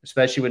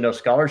 especially with no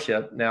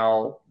scholarship,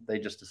 now they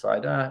just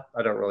decide, I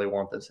don't really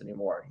want this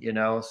anymore,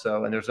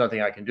 so, and there's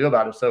nothing I can do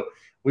about it. So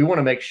we want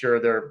to make sure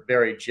they're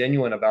very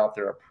genuine about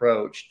their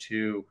approach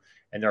to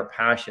and their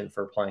passion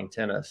for playing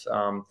tennis.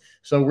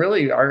 So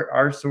really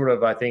our sort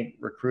of, I think,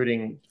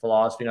 recruiting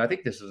philosophy, and I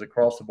think this is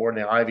across the board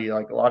in the Ivy,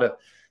 like a lot of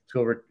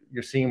schools,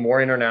 you're seeing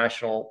more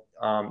international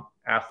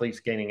athletes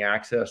gaining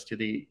access to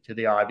the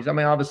Ivies. I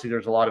mean, obviously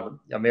there's a lot of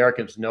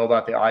Americans know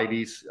about the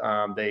Ivies.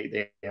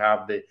 They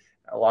have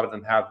a lot of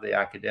them have the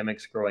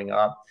academics growing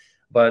up,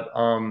 but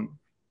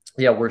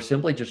we're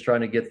simply just trying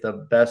to get the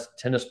best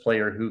tennis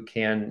player who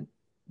can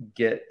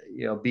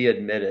be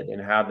admitted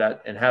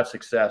and have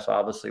success,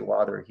 obviously,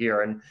 while they're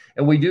here.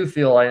 And we do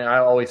feel, and I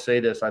always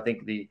say this, I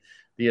think the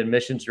the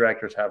admissions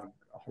directors have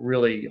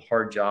really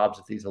hard jobs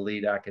at these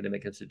elite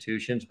academic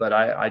institutions. But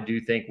I do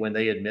think when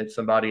they admit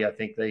somebody, I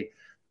think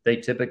they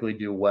typically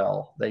do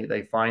well.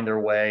 They find their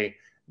way.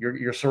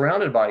 You're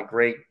surrounded by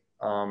great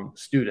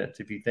students.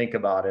 If you think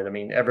about it, I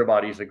mean,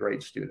 everybody's a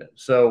great student.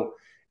 So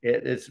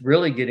it's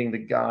really getting the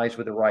guys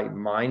with the right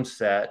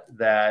mindset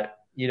that,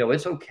 you know,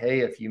 it's okay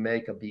if you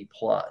make a B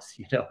plus,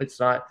 you know, it's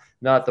not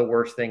the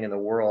worst thing in the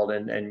world.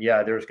 And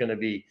yeah, there's going to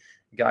be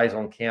guys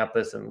on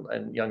campus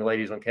and young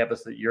ladies on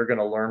campus that you're going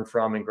to learn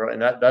from and grow.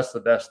 And that's the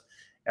best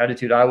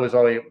attitude. I was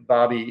always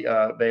Bobby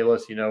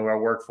Bayless, you know, who I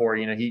work for,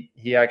 you know,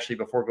 he actually,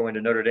 before going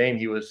to Notre Dame,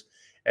 he was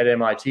at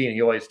MIT, and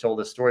he always told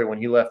this story. When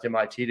he left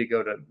MIT to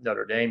go to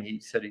Notre Dame, he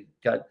said he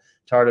got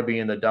tired of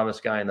being the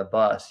dumbest guy in the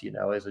bus, you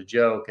know, as a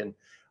joke. And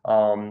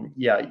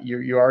yeah,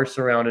 you are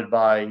surrounded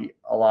by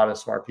a lot of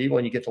smart people,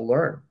 and you get to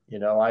learn. You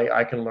know,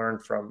 I can learn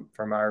from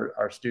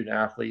our student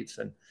athletes,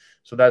 and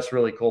so that's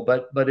really cool.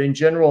 But in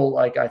general,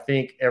 like, I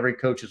think every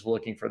coach is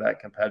looking for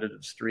that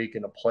competitive streak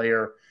in a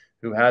player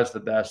who has the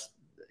best,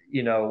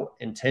 you know,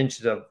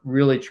 intentions of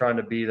really trying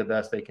to be the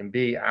best they can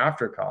be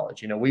after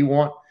college. You know, we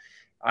want.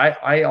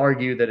 I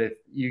argue that if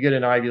you get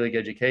an Ivy League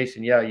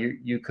education, yeah,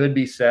 you could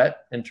be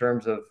set in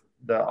terms of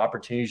the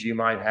opportunities you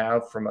might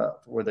have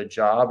with a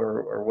job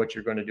or what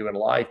you're going to do in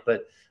life.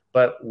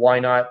 But why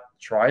not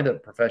try the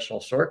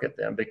professional circuit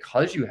then?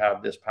 Because you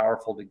have this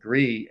powerful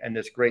degree and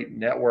this great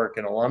network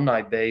and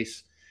alumni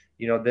base,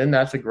 you know, then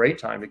that's a great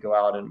time to go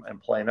out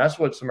and play. And that's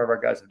what some of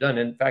our guys have done.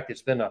 In fact,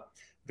 it's been a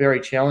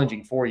very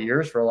challenging 4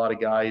 years for a lot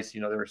of guys.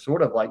 You know, they're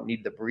sort of like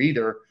need the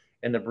breather,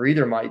 and the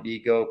breather might be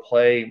go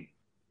play.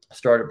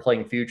 Started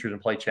playing futures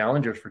and play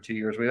challengers for 2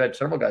 years. We've had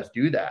several guys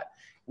do that,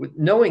 with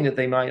knowing that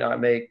they might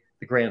not make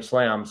the Grand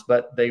Slams,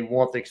 but they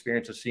want the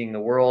experience of seeing the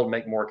world,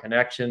 make more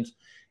connections,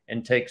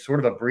 and take sort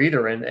of a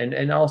breather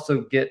and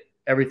also get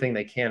everything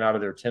they can out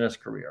of their tennis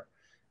career.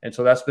 And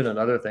so that's been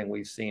another thing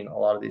we've seen a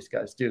lot of these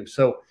guys do.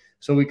 So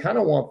we kind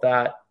of want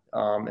that.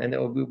 And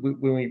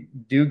when we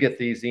do get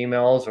these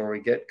emails or we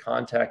get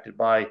contacted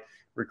by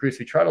recruits,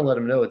 we try to let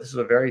them know this is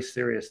a very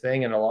serious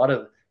thing. And a lot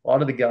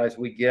of the guys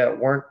we get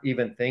weren't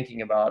even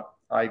thinking about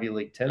Ivy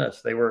League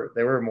tennis. They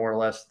were more or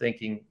less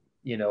thinking,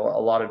 you know,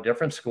 a lot of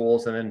different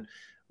schools. And then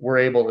we're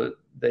able to,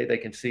 they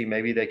can see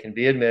maybe they can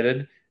be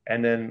admitted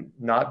and then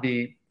not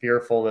be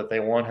fearful that they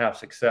won't have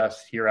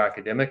success here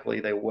academically.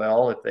 They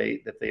will if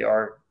they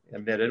are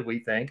admitted, we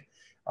think.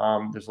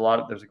 There's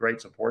a great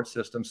support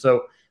system.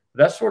 So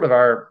that's sort of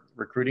our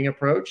recruiting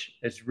approach.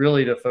 It's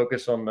really to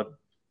focus on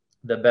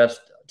the best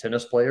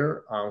tennis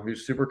player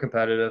who's super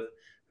competitive,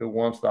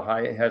 who has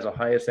the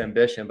highest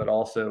ambition, but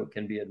also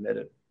can be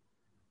admitted.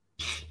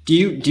 Do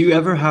you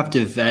ever have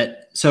to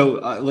vet? So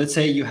let's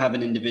say you have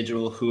an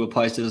individual who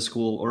applies to the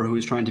school or who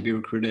is trying to be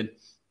recruited,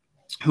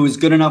 who is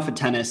good enough at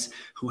tennis,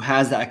 who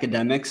has the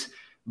academics,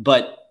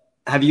 but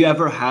have you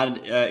ever had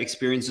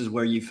experiences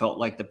where you felt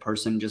like the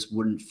person just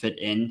wouldn't fit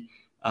in?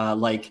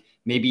 Like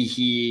maybe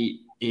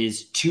he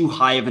is too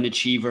high of an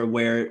achiever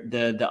where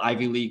the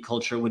Ivy League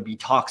culture would be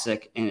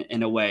toxic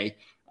in a way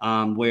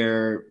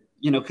where,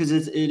 you know, because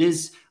it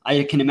is,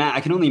 I can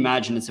only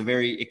imagine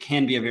it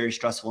can be a very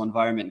stressful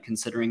environment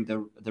considering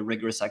the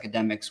rigorous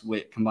academics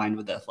combined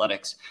with the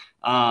athletics.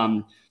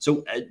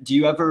 So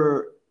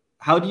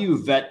how do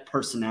you vet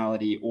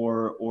personality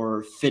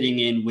or fitting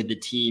in with the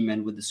team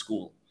and with the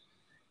school?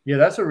 Yeah,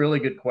 that's a really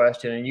good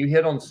question. And you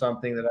hit on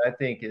something that I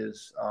think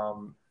is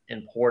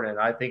important.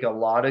 I think a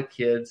lot of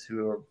kids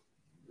who have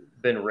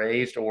been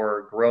raised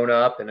or grown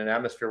up in an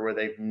atmosphere where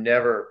they've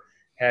never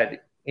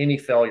had any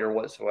failure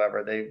whatsoever.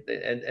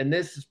 And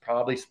this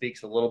probably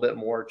speaks a little bit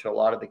more to a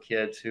lot of the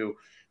kids who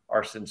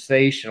are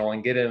sensational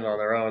and get in on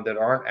their own that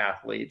aren't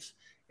athletes,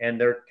 and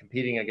they're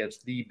competing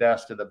against the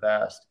best of the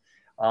best.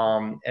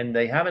 And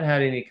they haven't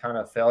had any kind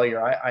of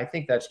failure. I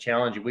think that's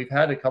challenging. We've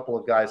had a couple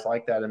of guys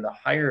like that, and the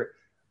higher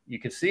you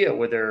can see it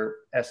with their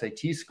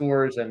SAT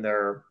scores and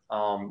their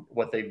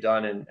what they've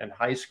done in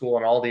high school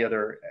and all the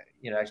other,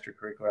 you know,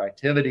 extracurricular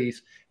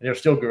activities. And they're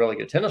still really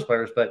good tennis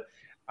players, but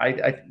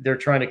they're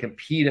trying to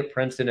compete at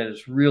Princeton, and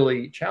it's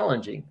really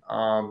challenging.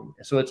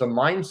 So it's a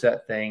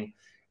mindset thing.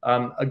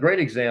 A great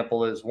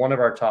example is one of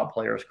our top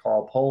players,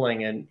 Carl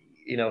Poling, and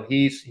you know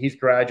he's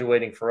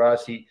graduating for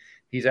us.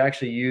 He's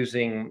actually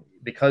using,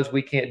 because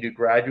we can't do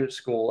graduate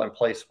school and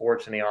play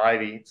sports in the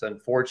Ivy. It's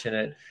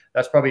unfortunate.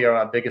 That's probably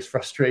our biggest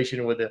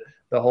frustration with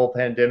the whole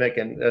pandemic,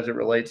 and as it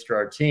relates to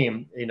our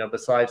team, you know,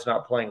 besides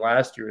not playing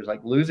last year, is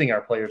like losing our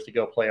players to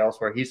go play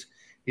elsewhere.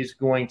 He's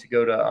going to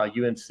go to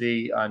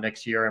UNC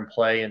next year and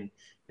play, and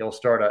he'll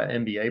start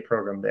an MBA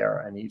program there,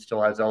 and he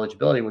still has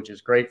eligibility, which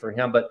is great for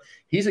him. But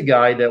he's a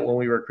guy that when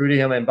we recruited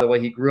him, and by the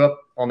way, he grew up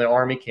on the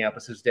Army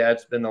campus. His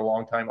dad's been the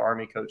longtime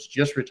Army coach,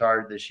 just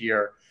retired this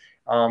year.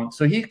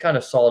 So he kind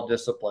of saw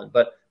discipline.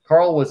 But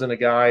Carl wasn't a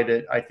guy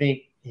that, I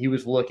think he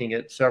was looking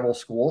at several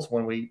schools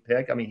when we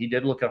picked. I mean, he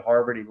did look at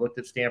Harvard, he looked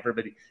at Stanford,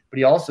 but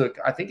he also,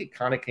 I think it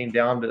kind of came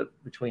down to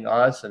between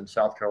us and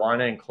South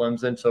Carolina and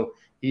Clemson. So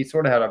he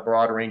sort of had a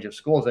broad range of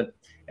schools.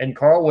 And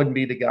Carl wouldn't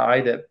be the guy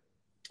that,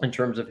 in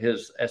terms of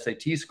his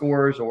SAT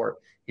scores or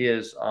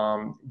his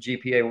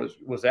GPA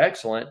was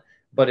excellent,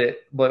 but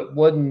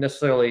wouldn't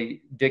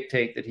necessarily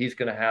dictate that he's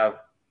going to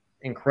have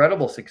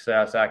incredible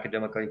success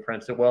academically at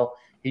Princeton. Well,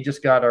 he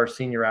just got our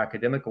senior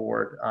academic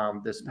award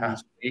this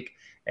past week,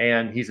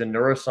 and he's in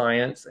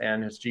neuroscience,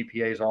 and his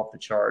GPA is off the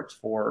charts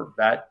for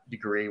that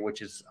degree,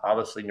 which is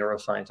obviously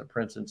neuroscience at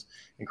Princeton's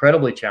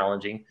incredibly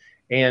challenging.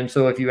 And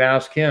so if you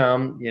ask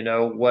him, you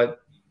know,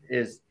 what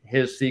is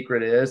his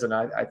secret is, and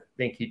I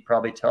think he'd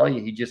probably tell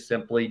you, he just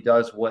simply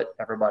does what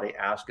everybody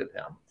asks of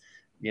him,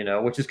 you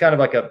know, which is kind of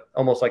like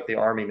almost like the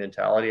Army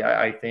mentality.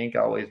 I think I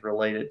always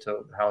relate it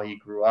to how he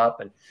grew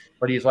up.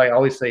 But he's like, I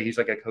always say he's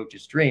like a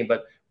coach's dream,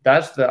 but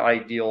that's the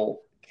ideal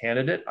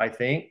candidate. I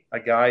think a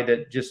guy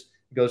that just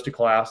goes to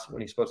class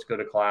when he's supposed to go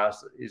to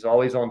class. He's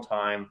always on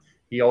time.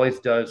 He always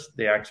does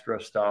the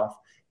extra stuff.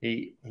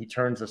 He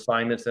turns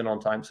assignments in on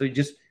time. So he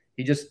just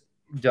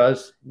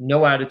does,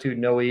 no attitude,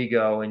 no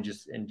ego, and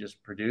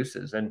just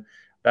produces. And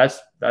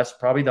that's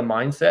probably the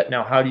mindset.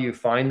 Now, how do you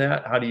find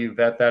that? How do you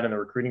vet that in the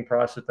recruiting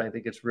process? I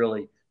think it's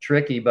really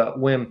tricky, but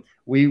when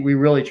we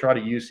really try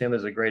to use him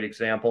as a great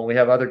example, and we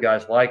have other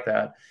guys like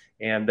that,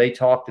 and they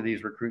talk to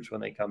these recruits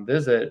when they come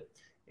visit.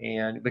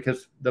 And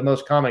because the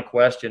most common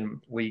question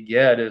we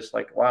get is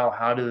like, wow,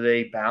 how do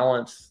they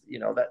balance? You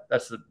know,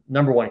 that's the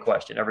number one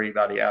question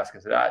everybody asks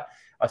us that.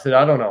 I said,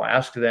 I don't know.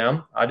 Ask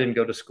them. I didn't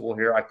go to school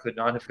here. I could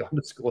not have gone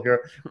to school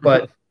here,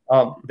 but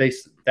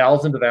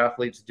thousands of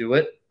athletes do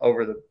it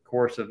over the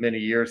course of many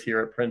years here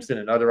at Princeton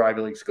and other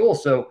Ivy League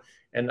schools. So,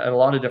 and a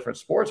lot of different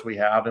sports we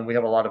have a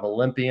lot of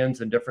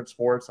Olympians in different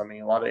sports. I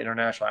mean, a lot of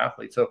international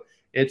athletes. So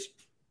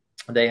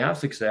they have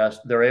success.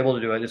 They're able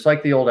to do it. It's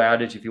like the old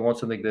adage: if you want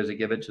something busy,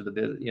 give it to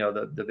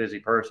the busy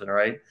person,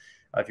 right?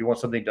 If you want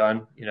something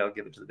done, you know,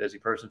 give it to the busy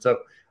person. So,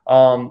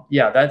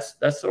 yeah,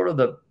 that's sort of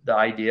the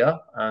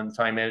idea.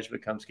 Time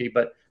management becomes key,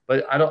 but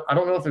I don't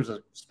know if there's a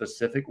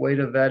specific way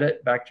to vet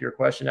it. Back to your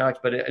question, Alex,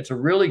 but it's a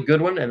really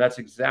good one, and that's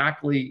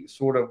exactly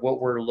sort of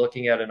what we're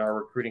looking at in our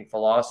recruiting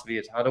philosophy.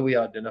 Is how do we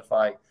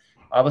identify?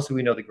 Obviously,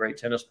 we know the great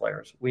tennis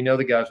players. We know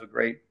the guys with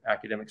great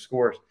academic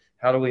scores.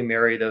 How do we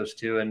marry those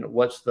two, and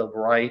what's the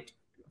right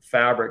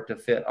fabric to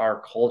fit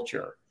our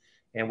culture?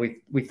 And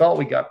we thought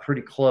we got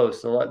pretty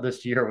close. So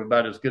this year, we're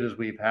about as good as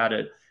we've had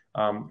it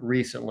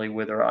recently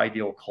with our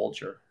ideal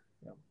culture.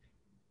 Yeah.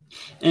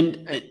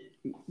 And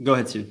go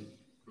ahead, Sue.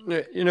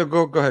 You know,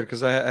 go ahead,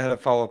 because I had a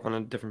follow up on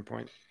a different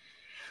point.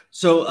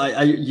 So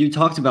you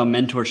talked about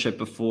mentorship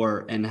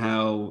before and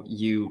how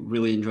you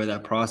really enjoy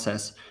that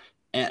process.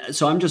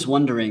 So I'm just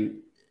wondering,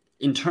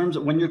 in terms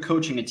of when you're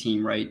coaching a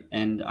team, right?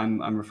 And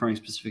I'm referring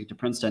specifically to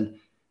Princeton.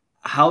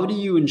 How do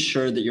you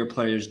ensure that your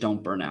players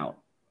don't burn out?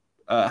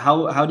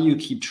 How do you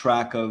keep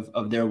track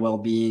of their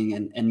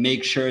well-being and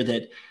make sure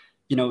that,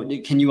 you know,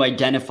 can you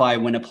identify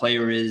when a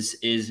player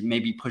is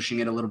maybe pushing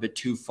it a little bit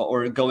too far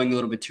or going a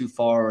little bit too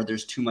far, or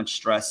there's too much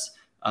stress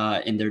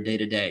in their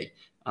day-to-day?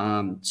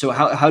 So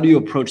how do you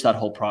approach that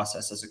whole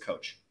process as a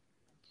coach?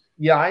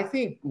 Yeah, I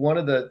think one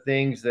of the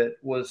things that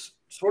was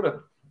sort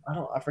of,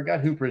 I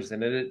forgot who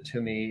presented it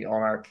to me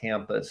on our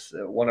campus.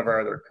 One of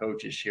our other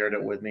coaches shared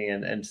it with me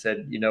and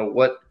said, you know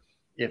what,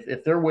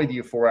 if they're with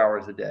you 4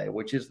 hours a day,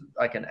 which is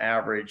like an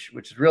average,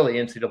 which is really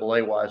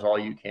NCAA wise, all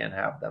you can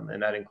have them.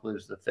 And that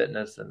includes the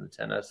fitness and the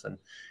tennis, and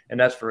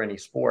that's for any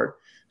sport.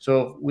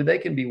 So if they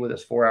can be with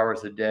us 4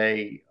 hours a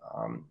day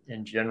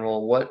in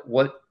general,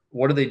 what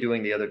are they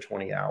doing the other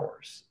 20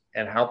 hours?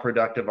 And how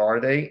productive are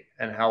they?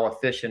 And how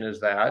efficient is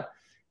that?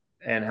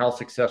 And how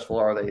successful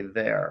are they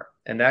there?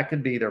 And that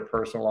could be their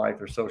personal life,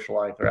 their social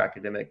life, their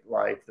academic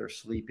life, their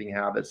sleeping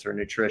habits, their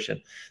nutrition.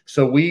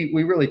 So we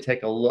really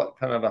take a look,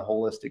 kind of a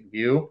holistic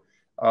view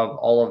of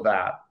all of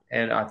that.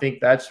 And I think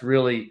that's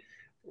really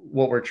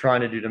what we're trying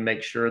to do to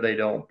make sure they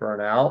don't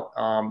burn out.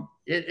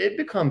 It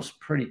becomes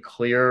pretty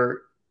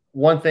clear.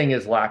 One thing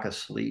is lack of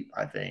sleep,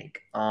 I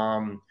think.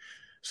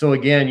 So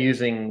again,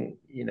 using,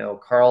 you know,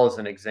 Carl as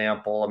an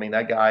example, I mean,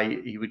 that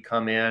guy, he would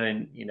come in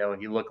and, you know,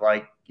 he looked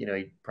like, you know,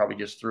 he probably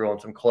just threw on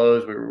some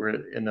clothes. We were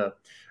in the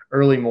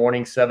early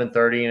morning,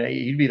 7:30, and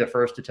he'd be the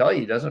first to tell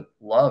you he doesn't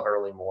love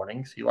early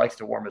mornings. He likes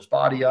to warm his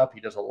body up.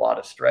 He does a lot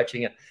of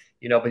stretching, and,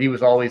 you know, but he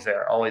was always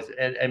there, always.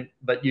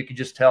 But you could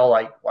just tell,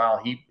 like, wow,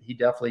 he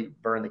definitely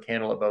burned the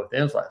candle at both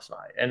ends last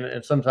night.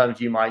 And sometimes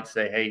you might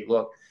say, hey,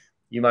 look,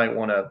 you might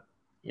want to,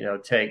 you know,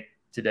 take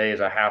today as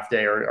a half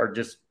day or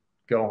just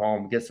go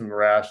home, get some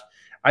rest.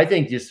 I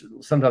think just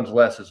sometimes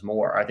less is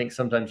more. I think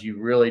sometimes you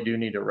really do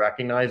need to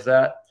recognize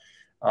that.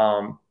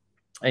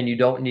 And you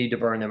don't need to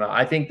burn them out.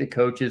 I think the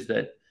coaches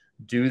that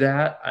do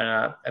that,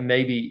 and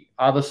maybe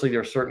obviously there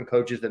are certain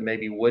coaches that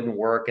maybe wouldn't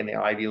work in the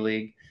Ivy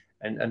League.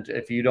 And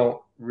if you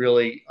don't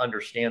really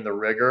understand the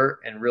rigor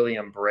and really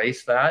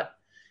embrace that,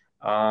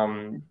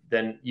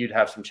 then you'd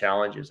have some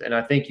challenges. And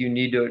I think you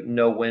need to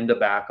know when to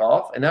back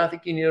off. And then I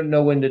think you need to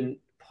know when to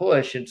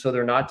push. And so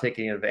they're not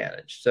taking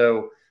advantage.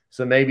 So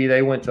maybe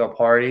they went to a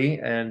party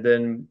and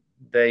then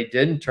they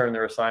didn't turn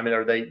their assignment,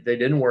 or they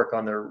didn't work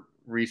on their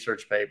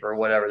research paper or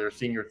whatever, their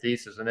senior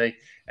thesis. And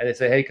they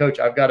say, hey, coach,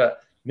 I've got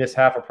miss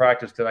half a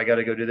practice because I got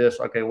to go do this.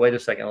 Okay, wait a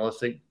second. Let's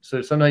see.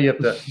 So sometimes you have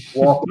to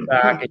walk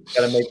back and you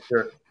got to make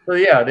sure. So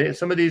yeah,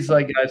 some of these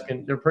like guys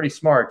they're pretty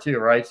smart too,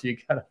 right? So you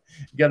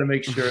gotta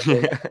make sure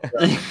they're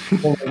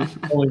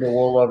pulling the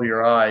wool over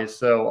your eyes.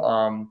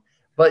 So,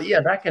 but yeah,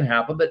 that can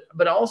happen.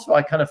 But also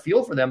I kind of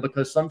feel for them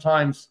because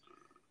sometimes,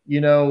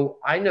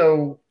 I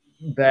know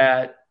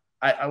that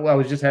I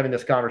was just having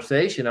this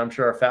conversation. I'm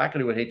sure our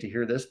faculty would hate to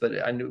hear this, but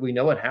we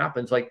know it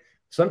happens. Like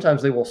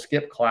sometimes they will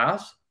skip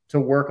class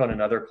to work on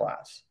another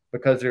class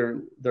because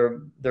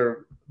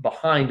they're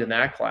behind in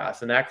that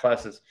class, and that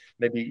class is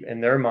maybe in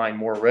their mind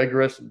more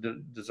rigorous,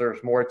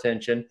 deserves more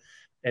attention,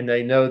 and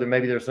they know that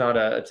maybe there's not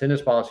a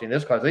attendance policy in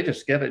this class. They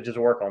just skip it just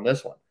to work on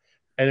this one.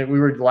 And we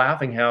were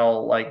laughing how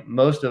like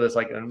most of us,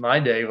 like in my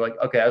day, like,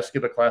 okay, I'll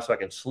skip a class so I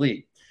can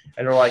sleep.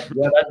 And they're like,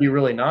 yeah, that'd be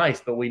really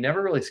nice, but we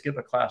never really skip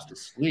a class to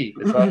sleep.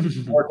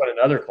 It's work on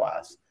another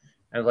class.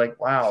 And I was like,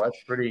 wow, that's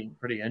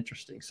pretty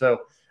interesting. So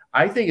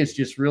I think it's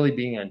just really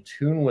being in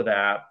tune with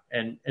that.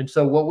 And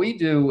so what we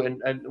do,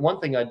 and one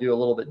thing I do a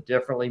little bit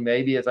differently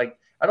maybe is like,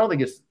 I don't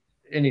think it's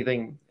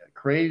anything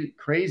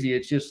crazy.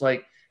 It's just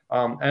like,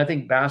 and I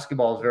think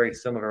basketball is very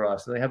similar to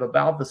us. And they have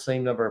about the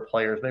same number of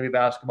players. Maybe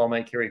basketball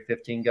might carry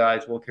 15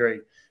 guys. We'll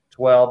carry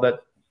 12.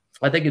 But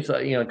I think it's,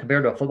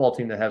 compared to a football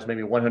team that has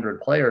maybe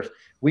 100 players,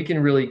 we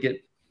can really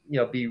get,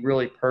 be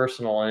really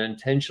personal and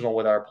intentional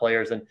with our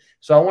players. And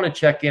so I want to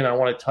check in. I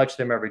want to touch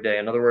them every day.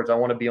 In other words, I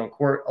want to be on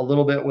court a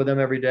little bit with them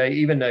every day,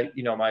 even though,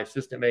 my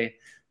assistant may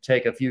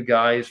take a few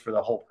guys for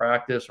the whole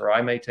practice, or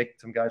I may take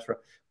some guys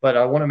but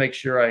I want to make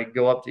sure I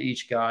go up to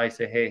each guy,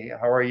 say, hey,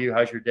 how are you?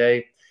 How's your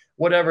day?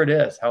 Whatever it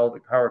is, how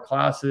are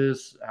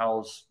classes,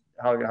 how's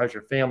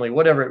your family,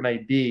 whatever it may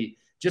be,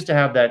 just to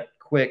have that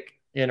quick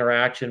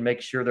interaction,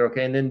 make sure they're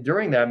okay. And then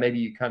during that, maybe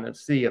you kind of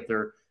see if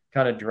they're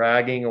kind of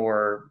dragging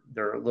or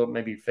they're a little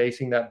maybe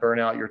facing that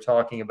burnout you're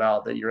talking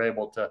about, that you're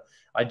able to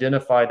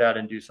identify that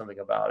and do something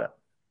about it.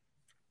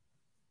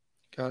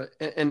 Got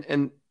it.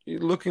 And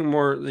looking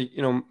more,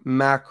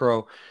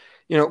 macro,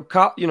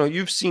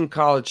 you've seen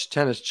college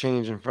tennis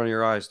change in front of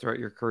your eyes throughout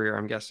your career,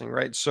 I'm guessing,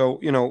 right? So,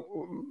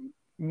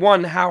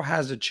 one, how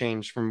has it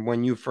changed from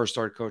when you first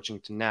started coaching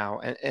to now?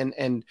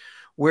 And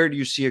where do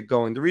you see it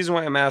going? The reason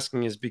why I'm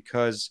asking is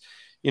because,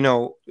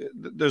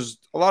 there's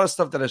a lot of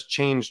stuff that has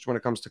changed when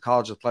it comes to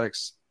college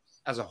athletics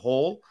as a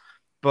whole.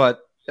 But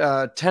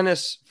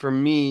tennis, for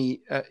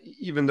me,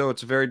 even though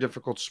it's a very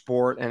difficult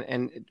sport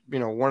and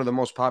one of the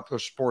most popular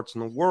sports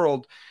in the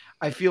world,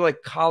 I feel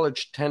like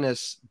college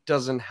tennis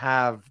doesn't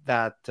have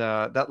that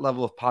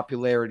level of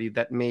popularity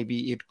that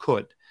maybe it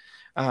could.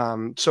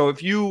 So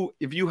if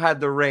you had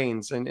the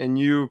reins and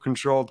you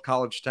controlled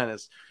college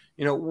tennis,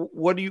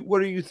 what do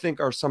you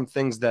think are some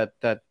things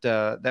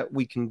that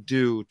we can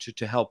do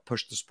to help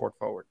push the sport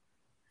forward?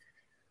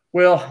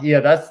 Well,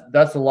 yeah,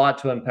 that's a lot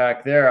to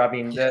unpack there. I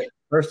mean,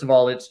 first of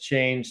all, it's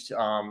changed.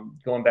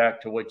 Going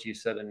back to what you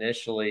said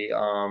initially,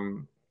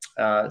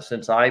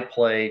 since I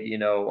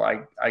played,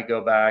 I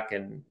go back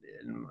and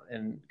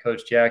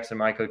Coach Jackson,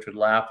 my coach, would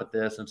laugh at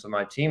this, and some of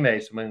my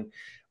teammates, when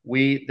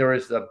there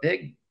was a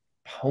big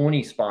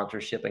pony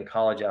sponsorship in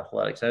college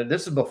athletics. And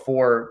this is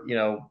before,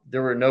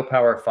 there were no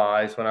Power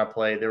Fives when I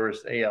played. There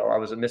was, I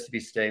was at Mississippi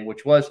State,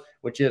 which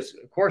is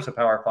of course a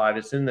Power Five.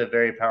 It's in the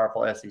very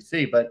powerful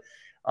SEC, but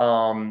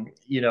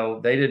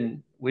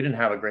we didn't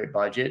have a great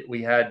budget.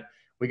 We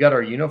got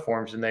our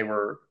uniforms and they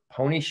were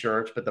pony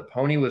shirts, but the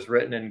pony was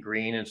written in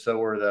green, and so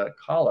were the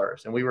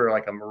collars. And we were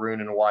like a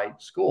maroon and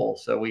white school,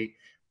 so we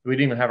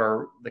didn't even have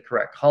the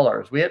correct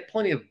colors. We had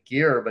plenty of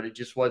gear, but it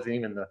just wasn't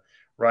even the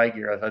right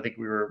gear. I think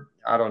we were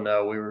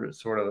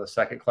sort of a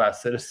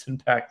second-class citizen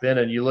back then.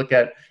 And you look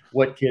at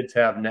what kids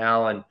have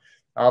now, and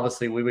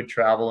obviously we would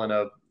travel in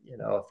a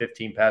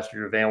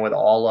 15-passenger van with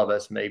all of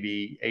us,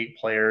 maybe 8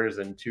 players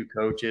and 2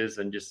 coaches,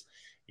 and just,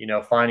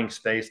 finding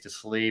space to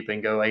sleep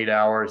and go 8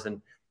 hours.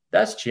 And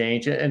that's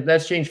changed, and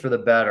that's changed for the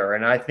better.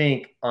 And I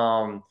think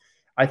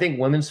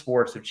women's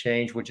sports have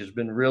changed, which has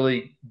been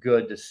really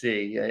good to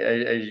see.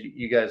 As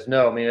you guys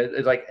know, I mean,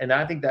 it's like, and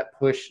I think that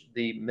pushed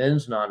the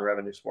men's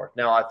non-revenue sport.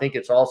 Now, I think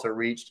it's also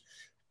reached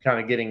kind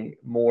of getting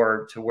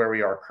more to where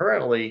we are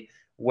currently,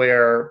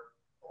 where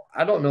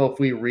I don't know if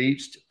we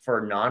reached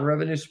for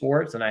non-revenue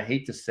sports, and I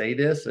hate to say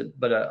this,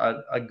 but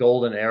a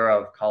golden era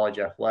of college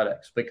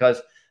athletics,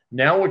 because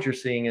now what you're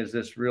seeing is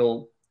this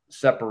real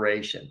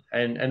separation.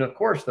 And of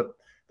course,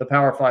 the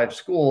Power Five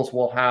schools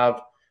will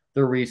have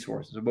the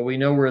resources, but we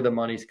know where the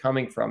money's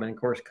coming from. And of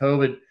course,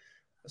 COVID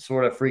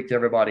sort of freaked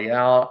everybody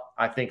out.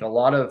 I think a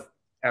lot of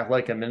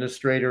athletic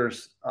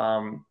administrators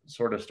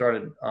sort of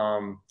started,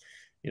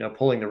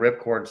 pulling the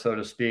ripcord, so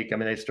to speak. I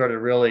mean, they started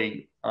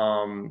really,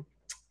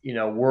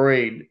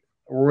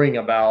 worrying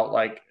about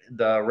like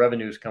the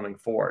revenues coming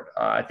forward.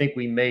 I think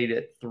we made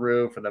it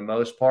through for the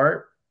most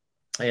part.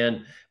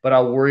 But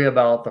I worry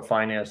about the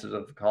finances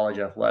of college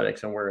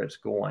athletics and where it's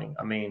going.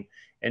 I mean,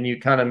 and you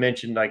kind of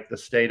mentioned like the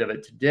state of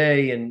it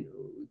today, and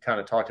kind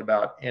of talked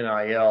about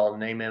NIL,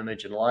 name,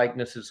 image, and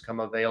likeness, has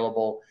come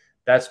available.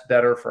 That's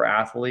better for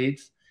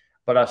athletes,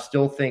 but I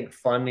still think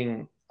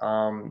funding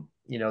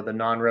the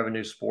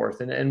non-revenue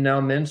sports, and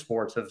now men's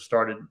sports have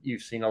started.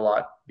 You've seen a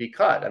lot be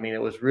cut. I mean,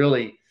 it was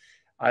really,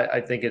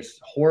 I think it's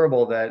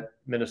horrible that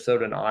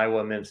Minnesota and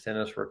Iowa men's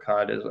tennis were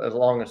cut, as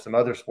long as some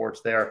other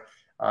sports there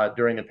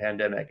during the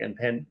pandemic. And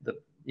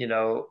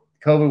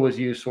COVID was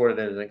used sort of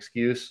as an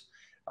excuse,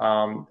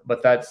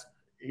 but that's,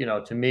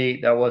 to me,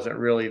 that wasn't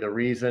really the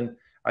reason.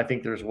 I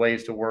think there's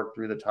ways to work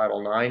through the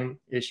Title IX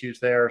issues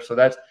there. So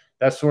that's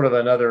sort of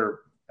another,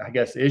 I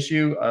guess,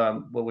 issue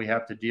what we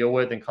have to deal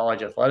with in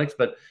college athletics.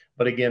 But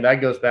again, that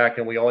goes back,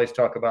 and we always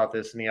talk about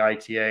this in the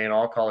ITA, and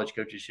all college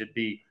coaches should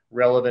be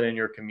relevant in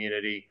your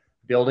community,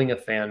 building a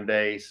fan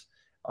base.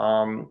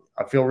 I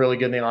feel really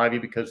good in the Ivy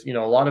because, a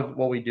lot of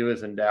what we do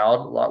is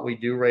endowed. We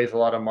do raise a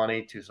lot of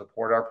money to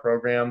support our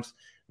programs.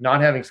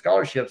 Not having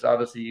scholarships,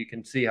 obviously, you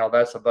can see how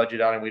that's a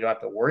budget item we don't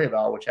have to worry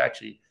about, which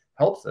actually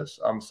helps us.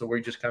 So we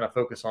just kind of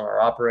focus on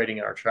our operating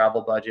and our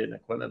travel budget and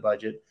equipment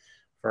budget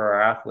for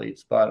our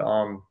athletes. But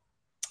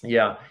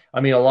yeah,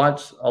 I mean, a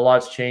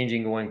lot's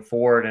changing going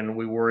forward, and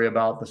we worry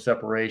about the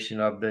separation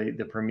of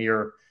the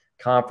premier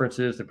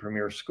conferences, the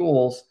premier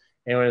schools,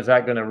 and is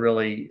that going to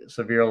really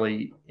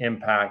severely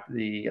impact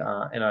in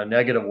a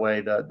negative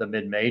way the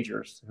mid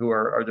majors,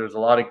 there's a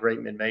lot of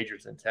great mid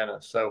majors in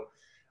tennis. So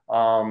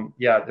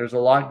yeah, there's a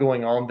lot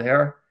going on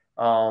there.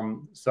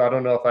 So I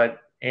don't know if I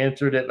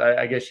answered it.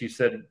 I guess you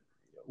said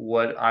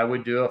what I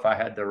would do if I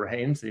had the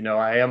reins.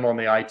 I am on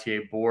the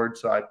ITA board,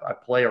 so I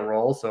play a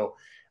role. So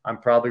I'm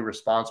probably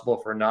responsible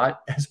for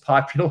not as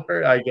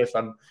popular. I guess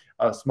I'm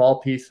a small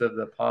piece of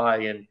the pie,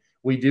 and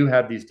we do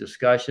have these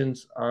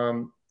discussions,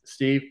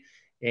 Steve.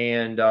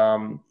 And,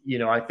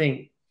 I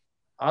think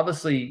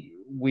obviously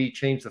we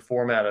changed the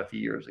format a few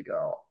years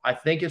ago. I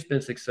think it's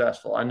been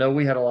successful. I know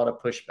we had a lot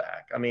of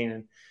pushback. I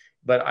mean,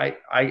 but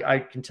I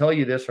can tell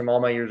you this from all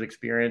my years of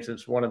experience.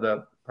 It's one of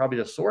probably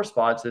the sore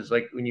spots is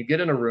like when you get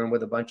in a room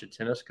with a bunch of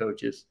tennis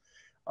coaches,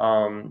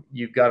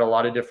 you've got a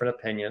lot of different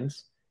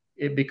opinions.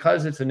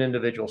 Because it's an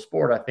individual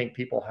sport, I think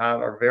people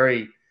are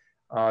very,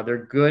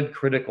 they're good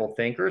critical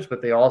thinkers,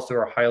 but they also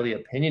are highly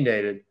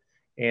opinionated.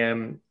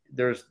 And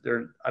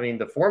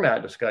the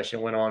format discussion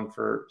went on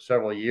for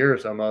several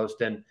years almost.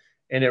 And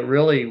it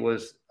really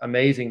was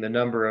amazing the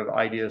number of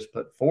ideas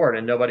put forward,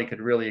 and nobody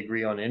could really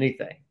agree on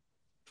anything.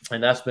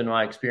 And that's been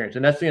my experience.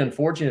 And that's the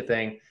unfortunate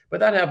thing,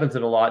 but that happens a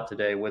lot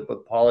today with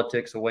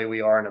politics, the way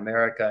we are in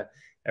America.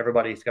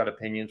 Everybody's got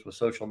opinions with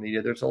social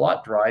media. There's a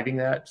lot driving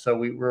that. So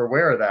we're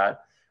aware of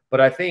that. But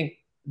I think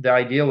the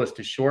idea was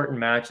to shorten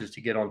matches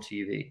to get on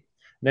TV.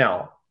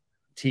 Now,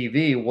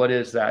 TV, what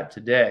is that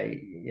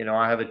today?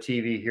 I have a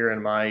TV here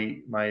in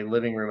my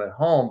living room at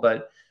home,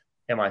 but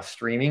am I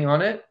streaming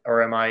on it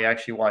or am I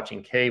actually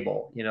watching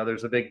cable?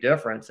 There's a big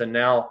difference. And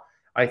now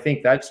I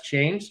think that's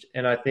changed.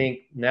 And I think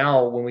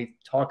now when we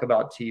talk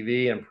about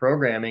TV and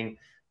programming,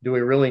 do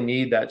we really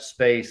need that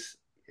space?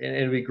 And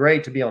it'd be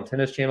great to be on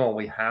Tennis Channel, and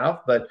we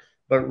have, but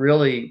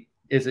really,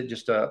 is it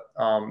just a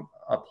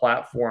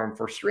platform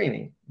for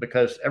streaming?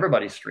 Because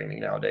everybody's streaming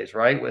nowadays,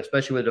 right?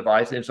 Especially with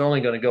devices, it's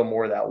only going to go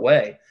more that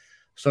way.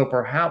 So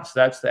perhaps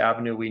that's the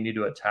avenue we need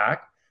to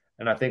attack.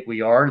 And I think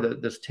we are.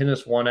 This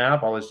Tennis One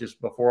app,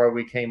 before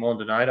we came on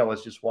tonight, I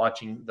was just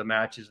watching the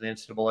matches of the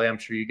NCAA. I'm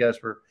sure you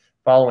guys were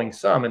following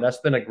some, and that's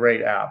been a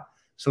great app.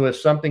 So if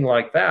something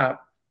like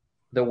that,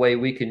 the way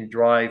we can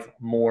drive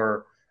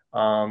more,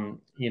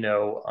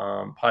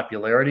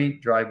 popularity,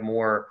 drive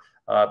more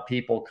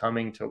people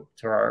coming to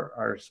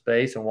our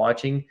space and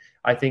watching.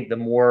 I think the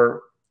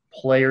more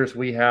players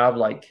we have,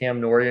 like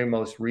Cam Norrie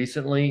most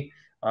recently,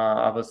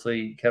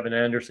 obviously Kevin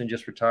Anderson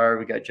just retired.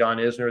 We got John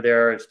Isner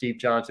there, and Steve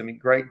Johnson. I mean,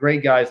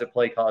 great guys that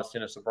play college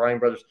tennis. The Bryan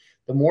brothers.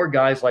 The more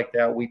guys like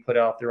that we put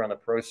out there on the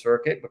pro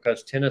circuit,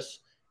 because tennis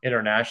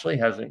internationally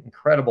has an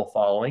incredible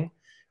following.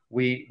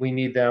 We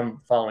need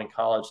them following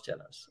college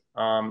tennis.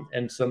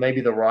 And so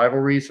maybe the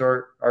rivalries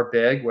are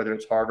big, whether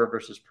it's Harvard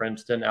versus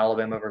Princeton,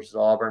 Alabama versus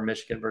Auburn,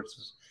 Michigan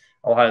versus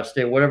Ohio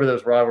State, whatever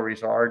those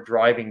rivalries are,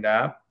 driving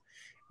that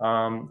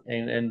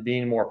and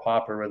being more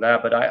popular with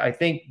that. But I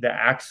think the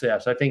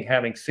access, I think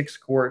having 6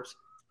 courts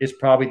is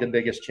probably the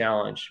biggest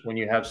challenge when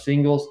you have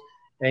singles,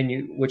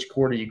 and which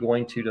court are you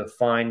going to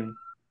find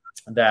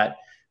that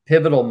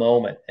pivotal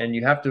moment? And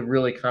you have to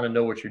really kind of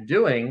know what you're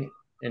doing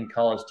in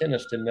college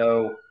tennis to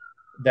know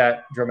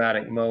that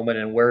dramatic moment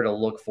and where to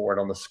look for it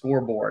on the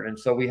scoreboard. And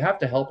so we have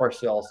to help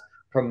ourselves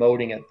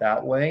promoting it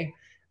that way.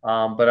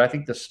 But I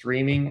think the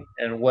streaming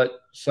and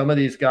what some of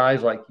these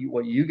guys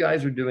what you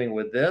guys are doing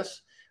with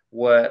this,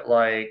 what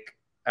like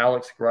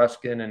Alex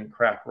Gruskin and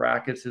Crack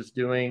Rackets is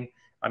doing.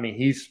 I mean,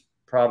 he's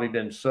probably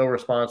been so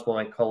responsible,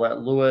 like Colette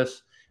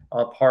Lewis,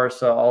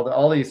 Parsa,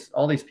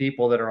 all these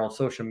people that are on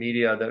social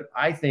media that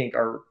I think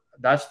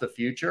that's the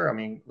future. I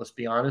mean, let's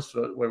be honest,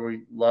 whether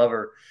we love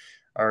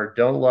or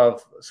don't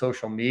love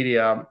social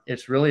media,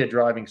 it's really a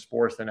driving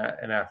force in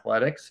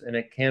athletics, and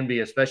it can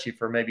be, especially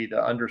for maybe the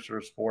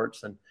underserved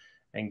sports,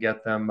 and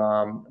get them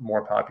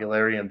more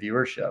popularity and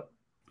viewership.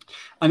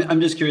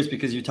 I'm just curious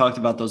because you talked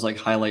about those like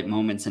highlight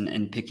moments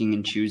and picking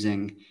and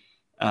choosing,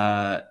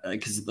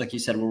 because like you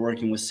said, we're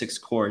working with 6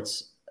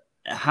 courts.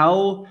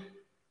 How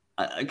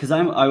because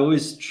I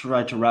always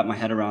try to wrap my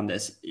head around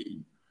this.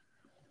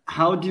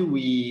 How do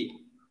we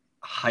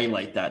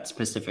highlight that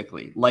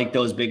specifically, like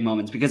those big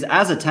moments? Because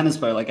as a tennis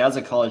player, like as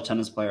a college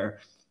tennis player,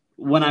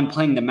 when I'm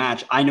playing the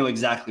match, I know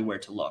exactly where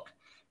to look,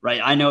 right?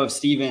 I know if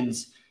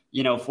Steven's,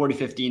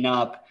 40-15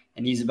 up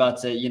and he's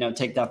about to,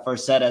 take that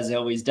first set as he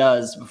always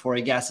does before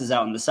he gasses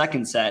out in the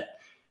second set.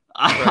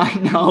 I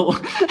know,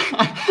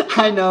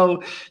 I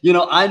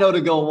know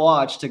to go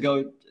watch, to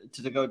go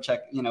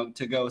check,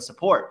 to go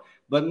support.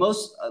 But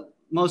most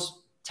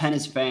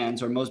tennis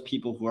fans or most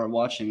people who are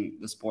watching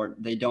the sport,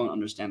 they don't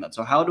understand that.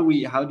 So how do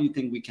you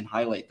think we can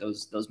highlight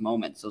those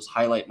moments, those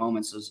highlight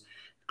moments, those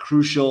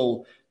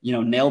crucial,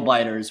 nail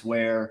biters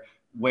where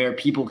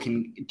people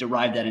can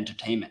derive that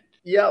entertainment?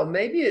 Yeah,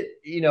 maybe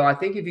I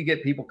think if you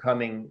get people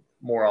coming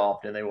more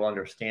often, they will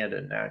understand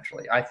it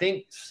naturally. I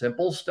think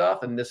simple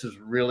stuff, and this is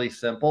really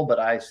simple, but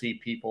I see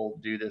people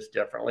do this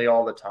differently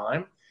all the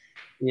time,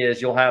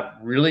 is you'll have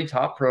really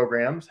top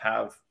programs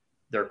have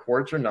their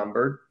courts are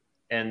numbered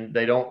and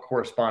they don't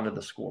correspond to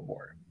the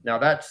scoreboard. Now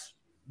that's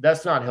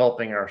not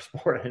helping our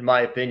sport, in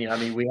my opinion. I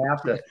mean,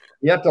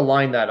 you have to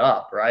line that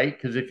up, right?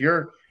 Because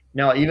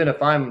even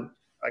if I'm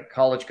a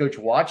college coach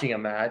watching a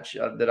match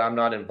that I'm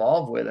not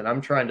involved with, and I'm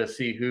trying to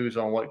see who's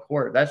on what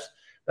court,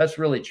 that's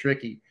really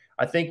tricky.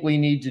 I think we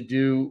need to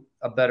do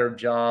a better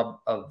job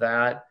of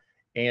that.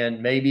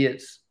 And maybe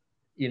it's,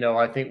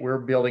 I think we're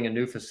building a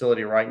new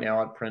facility right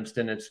now at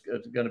Princeton. It's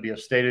going to be a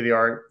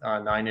state-of-the-art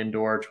 9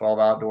 indoor, 12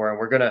 outdoor.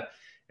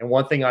 And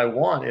one thing I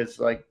want is,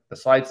 like,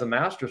 besides the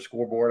master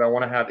scoreboard, I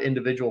want to have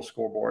individual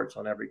scoreboards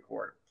on every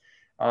court.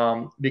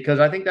 Because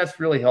I think that's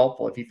really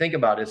helpful. If you think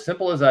about it, as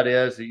simple as that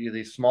is,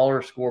 these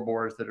smaller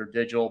scoreboards that are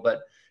digital,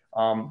 but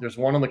there's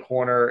one on the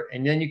corner,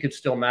 and then you could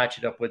still match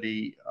it up with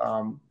the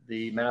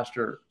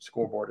master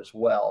scoreboard as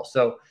well.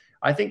 So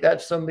I think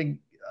that's something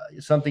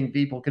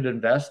people could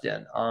invest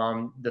in.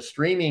 The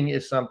streaming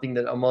is something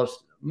that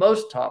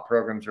most top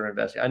programs are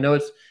investing. I know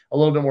it's a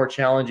little bit more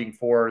challenging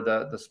for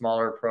the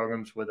smaller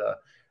programs with a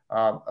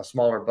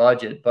smaller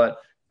budget, but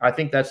I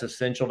think that's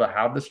essential to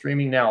have the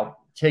streaming. Now,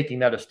 taking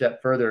that a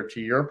step further, to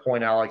your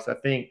point, Alex, I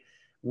think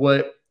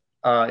it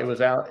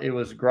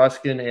was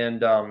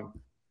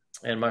Gruskin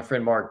and my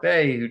friend Mark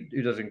Bay,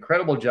 who does an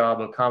incredible job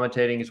of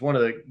commentating. He's one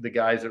of the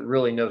guys that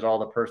really knows all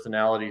the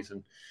personalities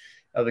and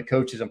of the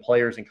coaches and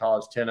players in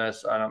college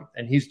tennis.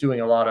 And he's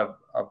doing a lot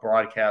of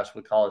broadcasts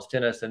with college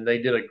tennis, and they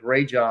did a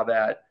great job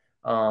at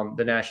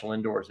the national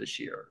indoors this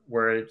year,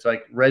 where it's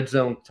like red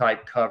zone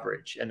type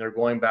coverage, and they're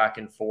going back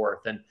and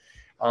forth. And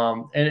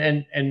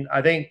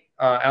I think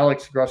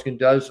Alex Gruskin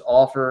does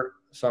offer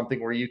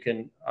something where you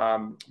can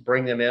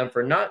bring them in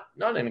for not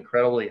an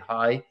incredibly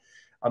high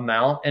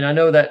amount. And I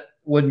know that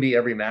wouldn't be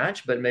every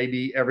match, but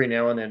maybe every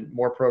now and then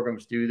more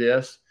programs do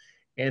this,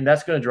 and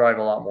that's going to drive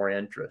a lot more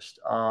interest.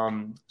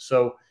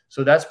 So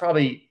that's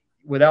probably,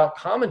 without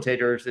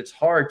commentators, it's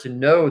hard to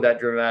know that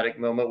dramatic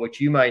moment,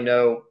 which you might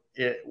know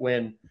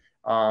when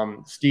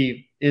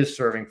Steve is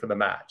serving for the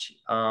match.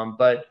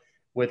 But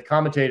with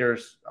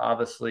commentators,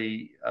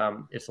 obviously,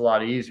 it's a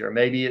lot easier.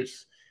 Maybe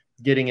it's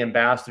getting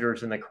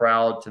ambassadors in the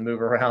crowd to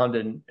move around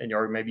and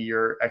or maybe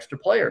your extra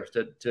players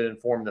to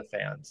inform the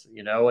fans,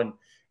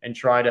 and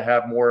try to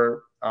have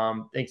more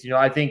things.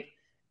 I think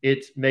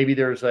it's maybe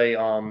there's a,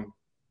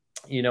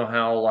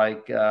 how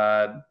like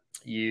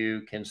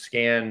you can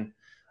scan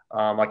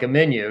like a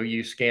menu,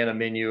 you scan a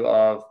menu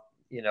of,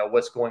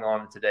 what's going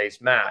on in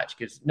today's match,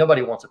 because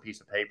nobody wants a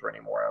piece of paper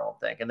anymore, I don't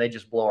think. And they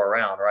just blow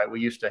around, right? We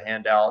used to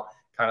hand out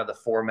kind of the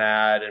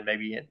format and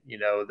maybe,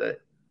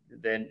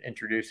 then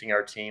introducing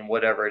our team,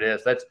 whatever it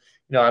is. That's,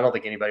 I don't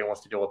think anybody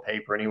wants to deal with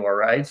paper anymore,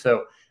 right?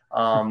 So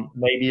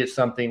maybe it's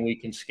something we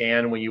can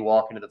scan when you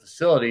walk into the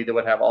facility that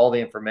would have all the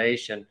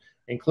information,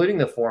 including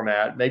the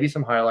format, maybe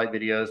some highlight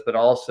videos, but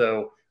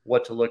also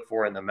what to look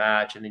for in the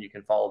match. And then you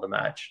can follow the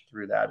match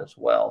through that as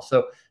well.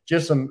 So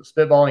just some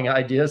spitballing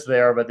ideas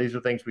there, but these are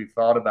things we've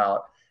thought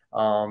about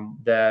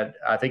that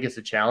I think it's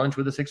a challenge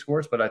with the 6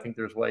 courts, but I think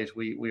there's ways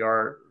we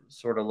are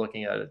sort of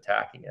looking at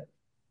attacking it.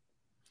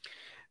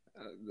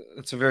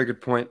 That's a very good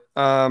point.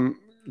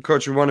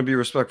 Coach, we want to be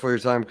respectful of your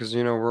time because,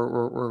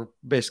 we're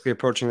basically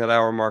approaching that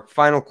hour mark.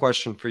 Final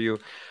question for you.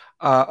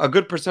 A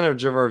good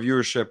percentage of our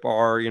viewership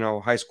are,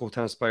 high school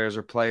tennis players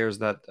or players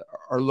that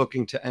are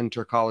looking to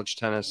enter college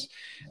tennis.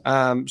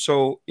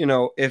 So,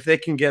 if they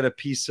can get a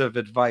piece of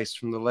advice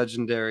from the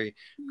legendary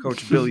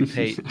Coach Billy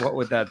Pate, what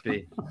would that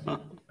be?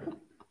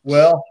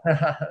 Well,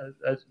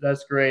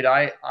 that's great.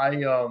 I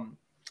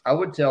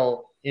would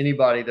tell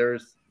anybody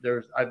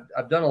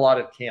I've done a lot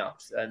of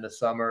camps in the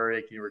summer,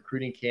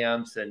 recruiting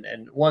camps.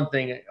 And one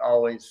thing I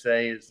always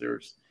say is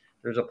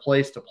there's a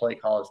place to play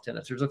college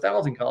tennis. There's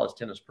 1,000 college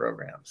tennis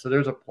programs. So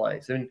there's a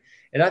place. And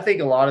I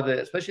think a lot of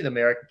especially the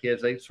American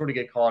kids, they sort of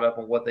get caught up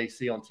on what they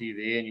see on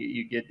TV. And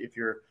you get, if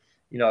you're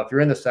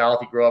in the South,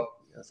 you grow up,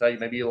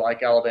 maybe you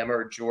like Alabama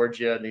or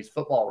Georgia and these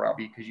football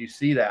rugby, because you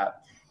see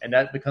that. And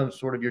that becomes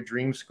sort of your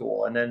dream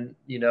school. And then,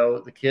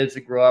 the kids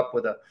that grow up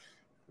with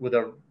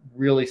a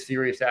really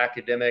serious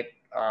academic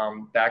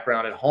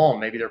background at home,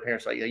 maybe their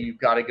parents are like, yeah, you've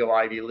got to go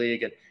Ivy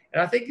League.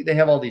 And I think they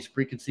have all these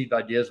preconceived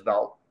ideas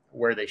about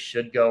where they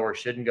should go or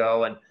shouldn't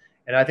go. And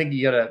I think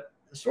you got to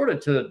sort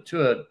of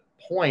to a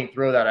point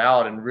throw that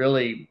out and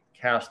really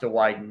cast a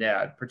wide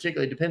net.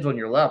 Particularly, it depends on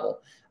your level.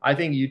 I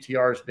think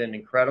UTR has been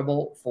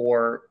incredible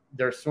for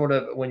their sort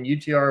of when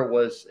UTR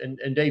was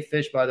and Dave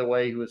Fish, by the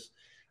way, who was,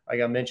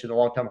 like I mentioned, a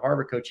longtime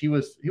Harvard coach. He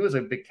was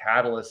a big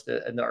catalyst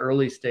in the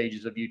early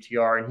stages of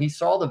UTR, and he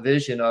saw the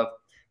vision of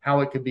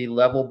how it could be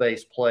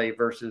level-based play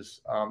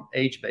versus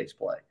age-based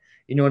play.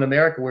 You know, in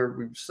America,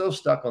 we're so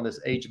stuck on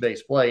this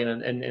age-based play,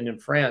 and in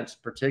France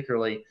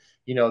particularly,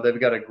 you know, they've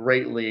got a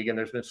great league, and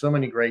there's been so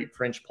many great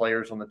French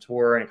players on the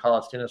tour and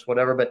college tennis,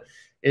 whatever. But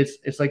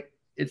it's like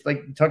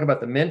you talk about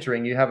the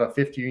mentoring. You have a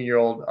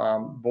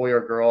 15-year-old boy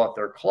or girl at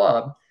their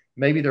club.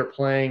 Maybe they're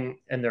playing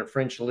in their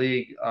French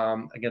league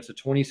against a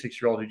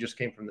 26-year-old who just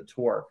came from the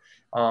tour,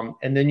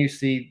 and then you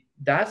see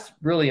that's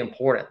really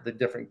important. The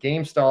different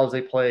game styles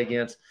they play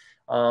against.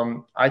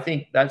 I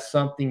think that's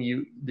something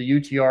the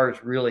UTR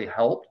has really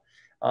helped.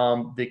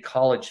 The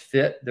college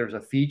fit, there's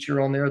a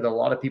feature on there that a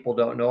lot of people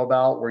don't know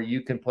about where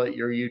you can put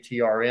your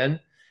UTR in,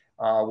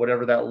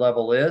 whatever that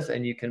level is,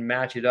 and you can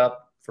match it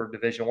up for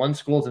Division I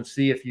schools and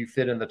see if you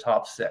fit in the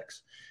top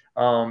 6.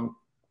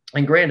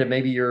 And granted,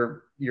 maybe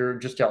you're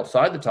just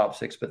outside the top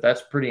 6, but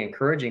that's pretty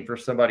encouraging for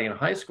somebody in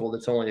high school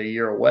that's only a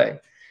year away.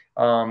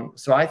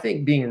 So I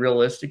think being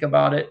realistic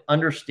about it,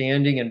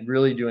 understanding and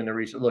really doing the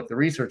research. Look, the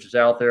research is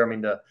out there. I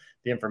mean, the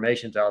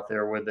information's out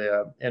there with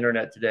the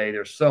internet today.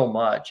 There's so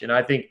much. And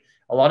I think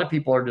a lot of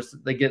people are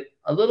they get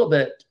a little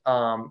bit,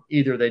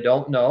 either they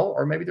don't know,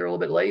 or maybe they're a little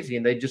bit lazy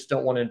and they just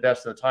don't want to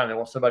invest in the time. They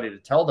want somebody to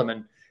tell them,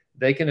 and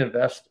they can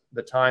invest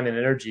the time and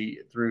energy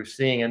through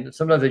seeing. And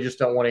sometimes they just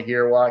don't want to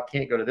hear, well, I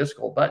can't go to this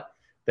school, but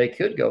they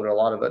could go to a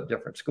lot of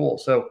different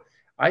schools. So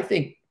I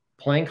think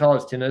playing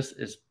college tennis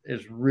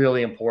is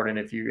really important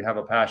if you have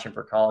a passion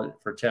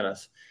for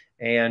tennis.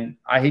 And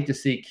I hate to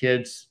see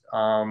kids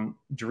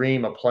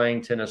dream of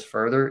playing tennis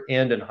further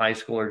and in high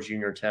school or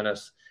junior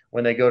tennis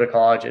when they go to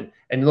college.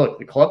 And look,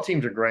 the club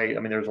teams are great. I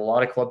mean, there's a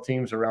lot of club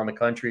teams around the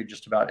country,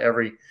 just about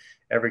every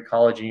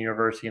college and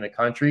university in the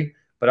country.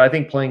 But I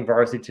think playing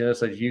varsity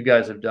tennis, as you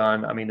guys have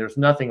done, I mean, there's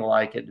nothing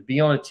like it. To be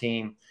on a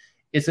team,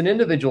 it's an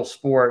individual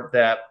sport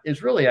that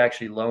is really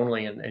actually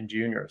lonely in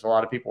juniors. A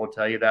lot of people will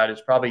tell you that.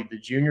 It's probably the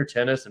junior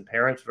tennis, and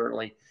parents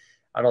certainly,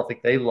 I don't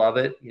think they love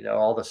it, you know,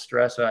 all the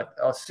stress.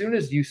 As soon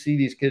as you see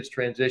these kids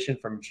transition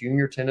from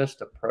junior tennis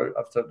to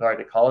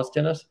college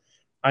tennis,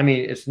 I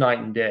mean, it's night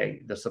and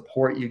day. The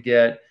support you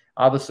get,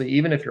 obviously,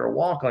 even if you're a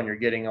walk-on, you're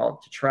getting all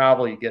to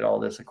travel, you get all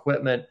this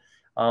equipment.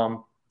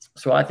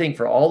 So I think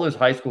for all those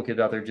high school kids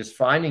out there, just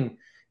finding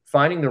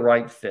the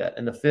right fit,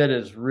 and the fit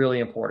is really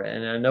important.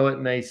 And I know it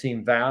may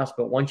seem vast,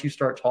 but once you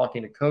start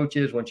talking to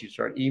coaches, once you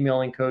start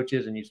emailing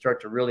coaches, and you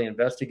start to really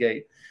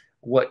investigate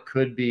what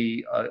could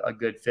be a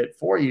good fit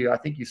for you, I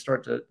think you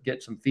start to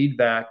get some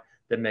feedback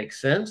that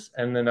makes sense.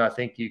 And then I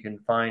think you can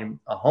find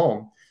a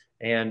home.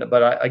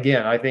 But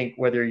I think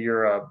whether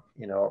you're a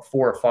 4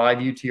 or 5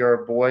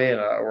 UTR boy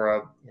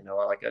or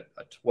like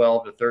a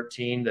 12 to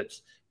 13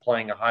 that's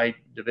playing a high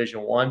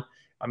Division I,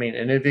 I mean,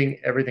 and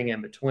everything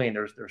in between,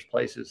 there's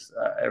places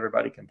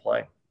everybody can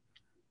play.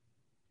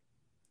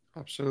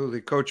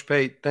 Absolutely. Coach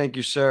Pate, thank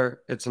you, sir.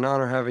 It's an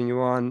honor having you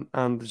on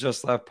the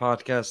Just Laugh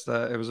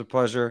podcast. It was a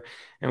pleasure,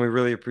 and we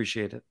really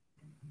appreciate it.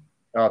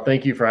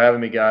 Thank you for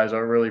having me, guys. I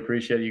really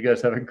appreciate it. You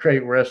guys have a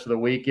great rest of the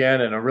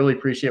weekend, and I really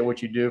appreciate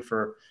what you do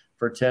for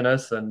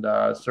tennis, and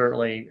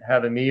certainly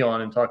having me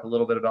on and talk a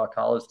little bit about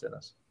college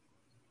tennis.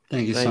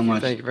 Thank you so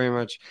much. Thank you very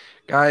much.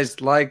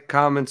 Guys, like,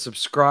 comment,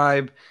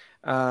 subscribe.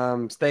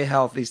 Stay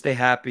healthy, stay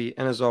happy,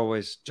 and as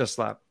always, just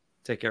laugh.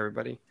 Take care,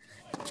 everybody.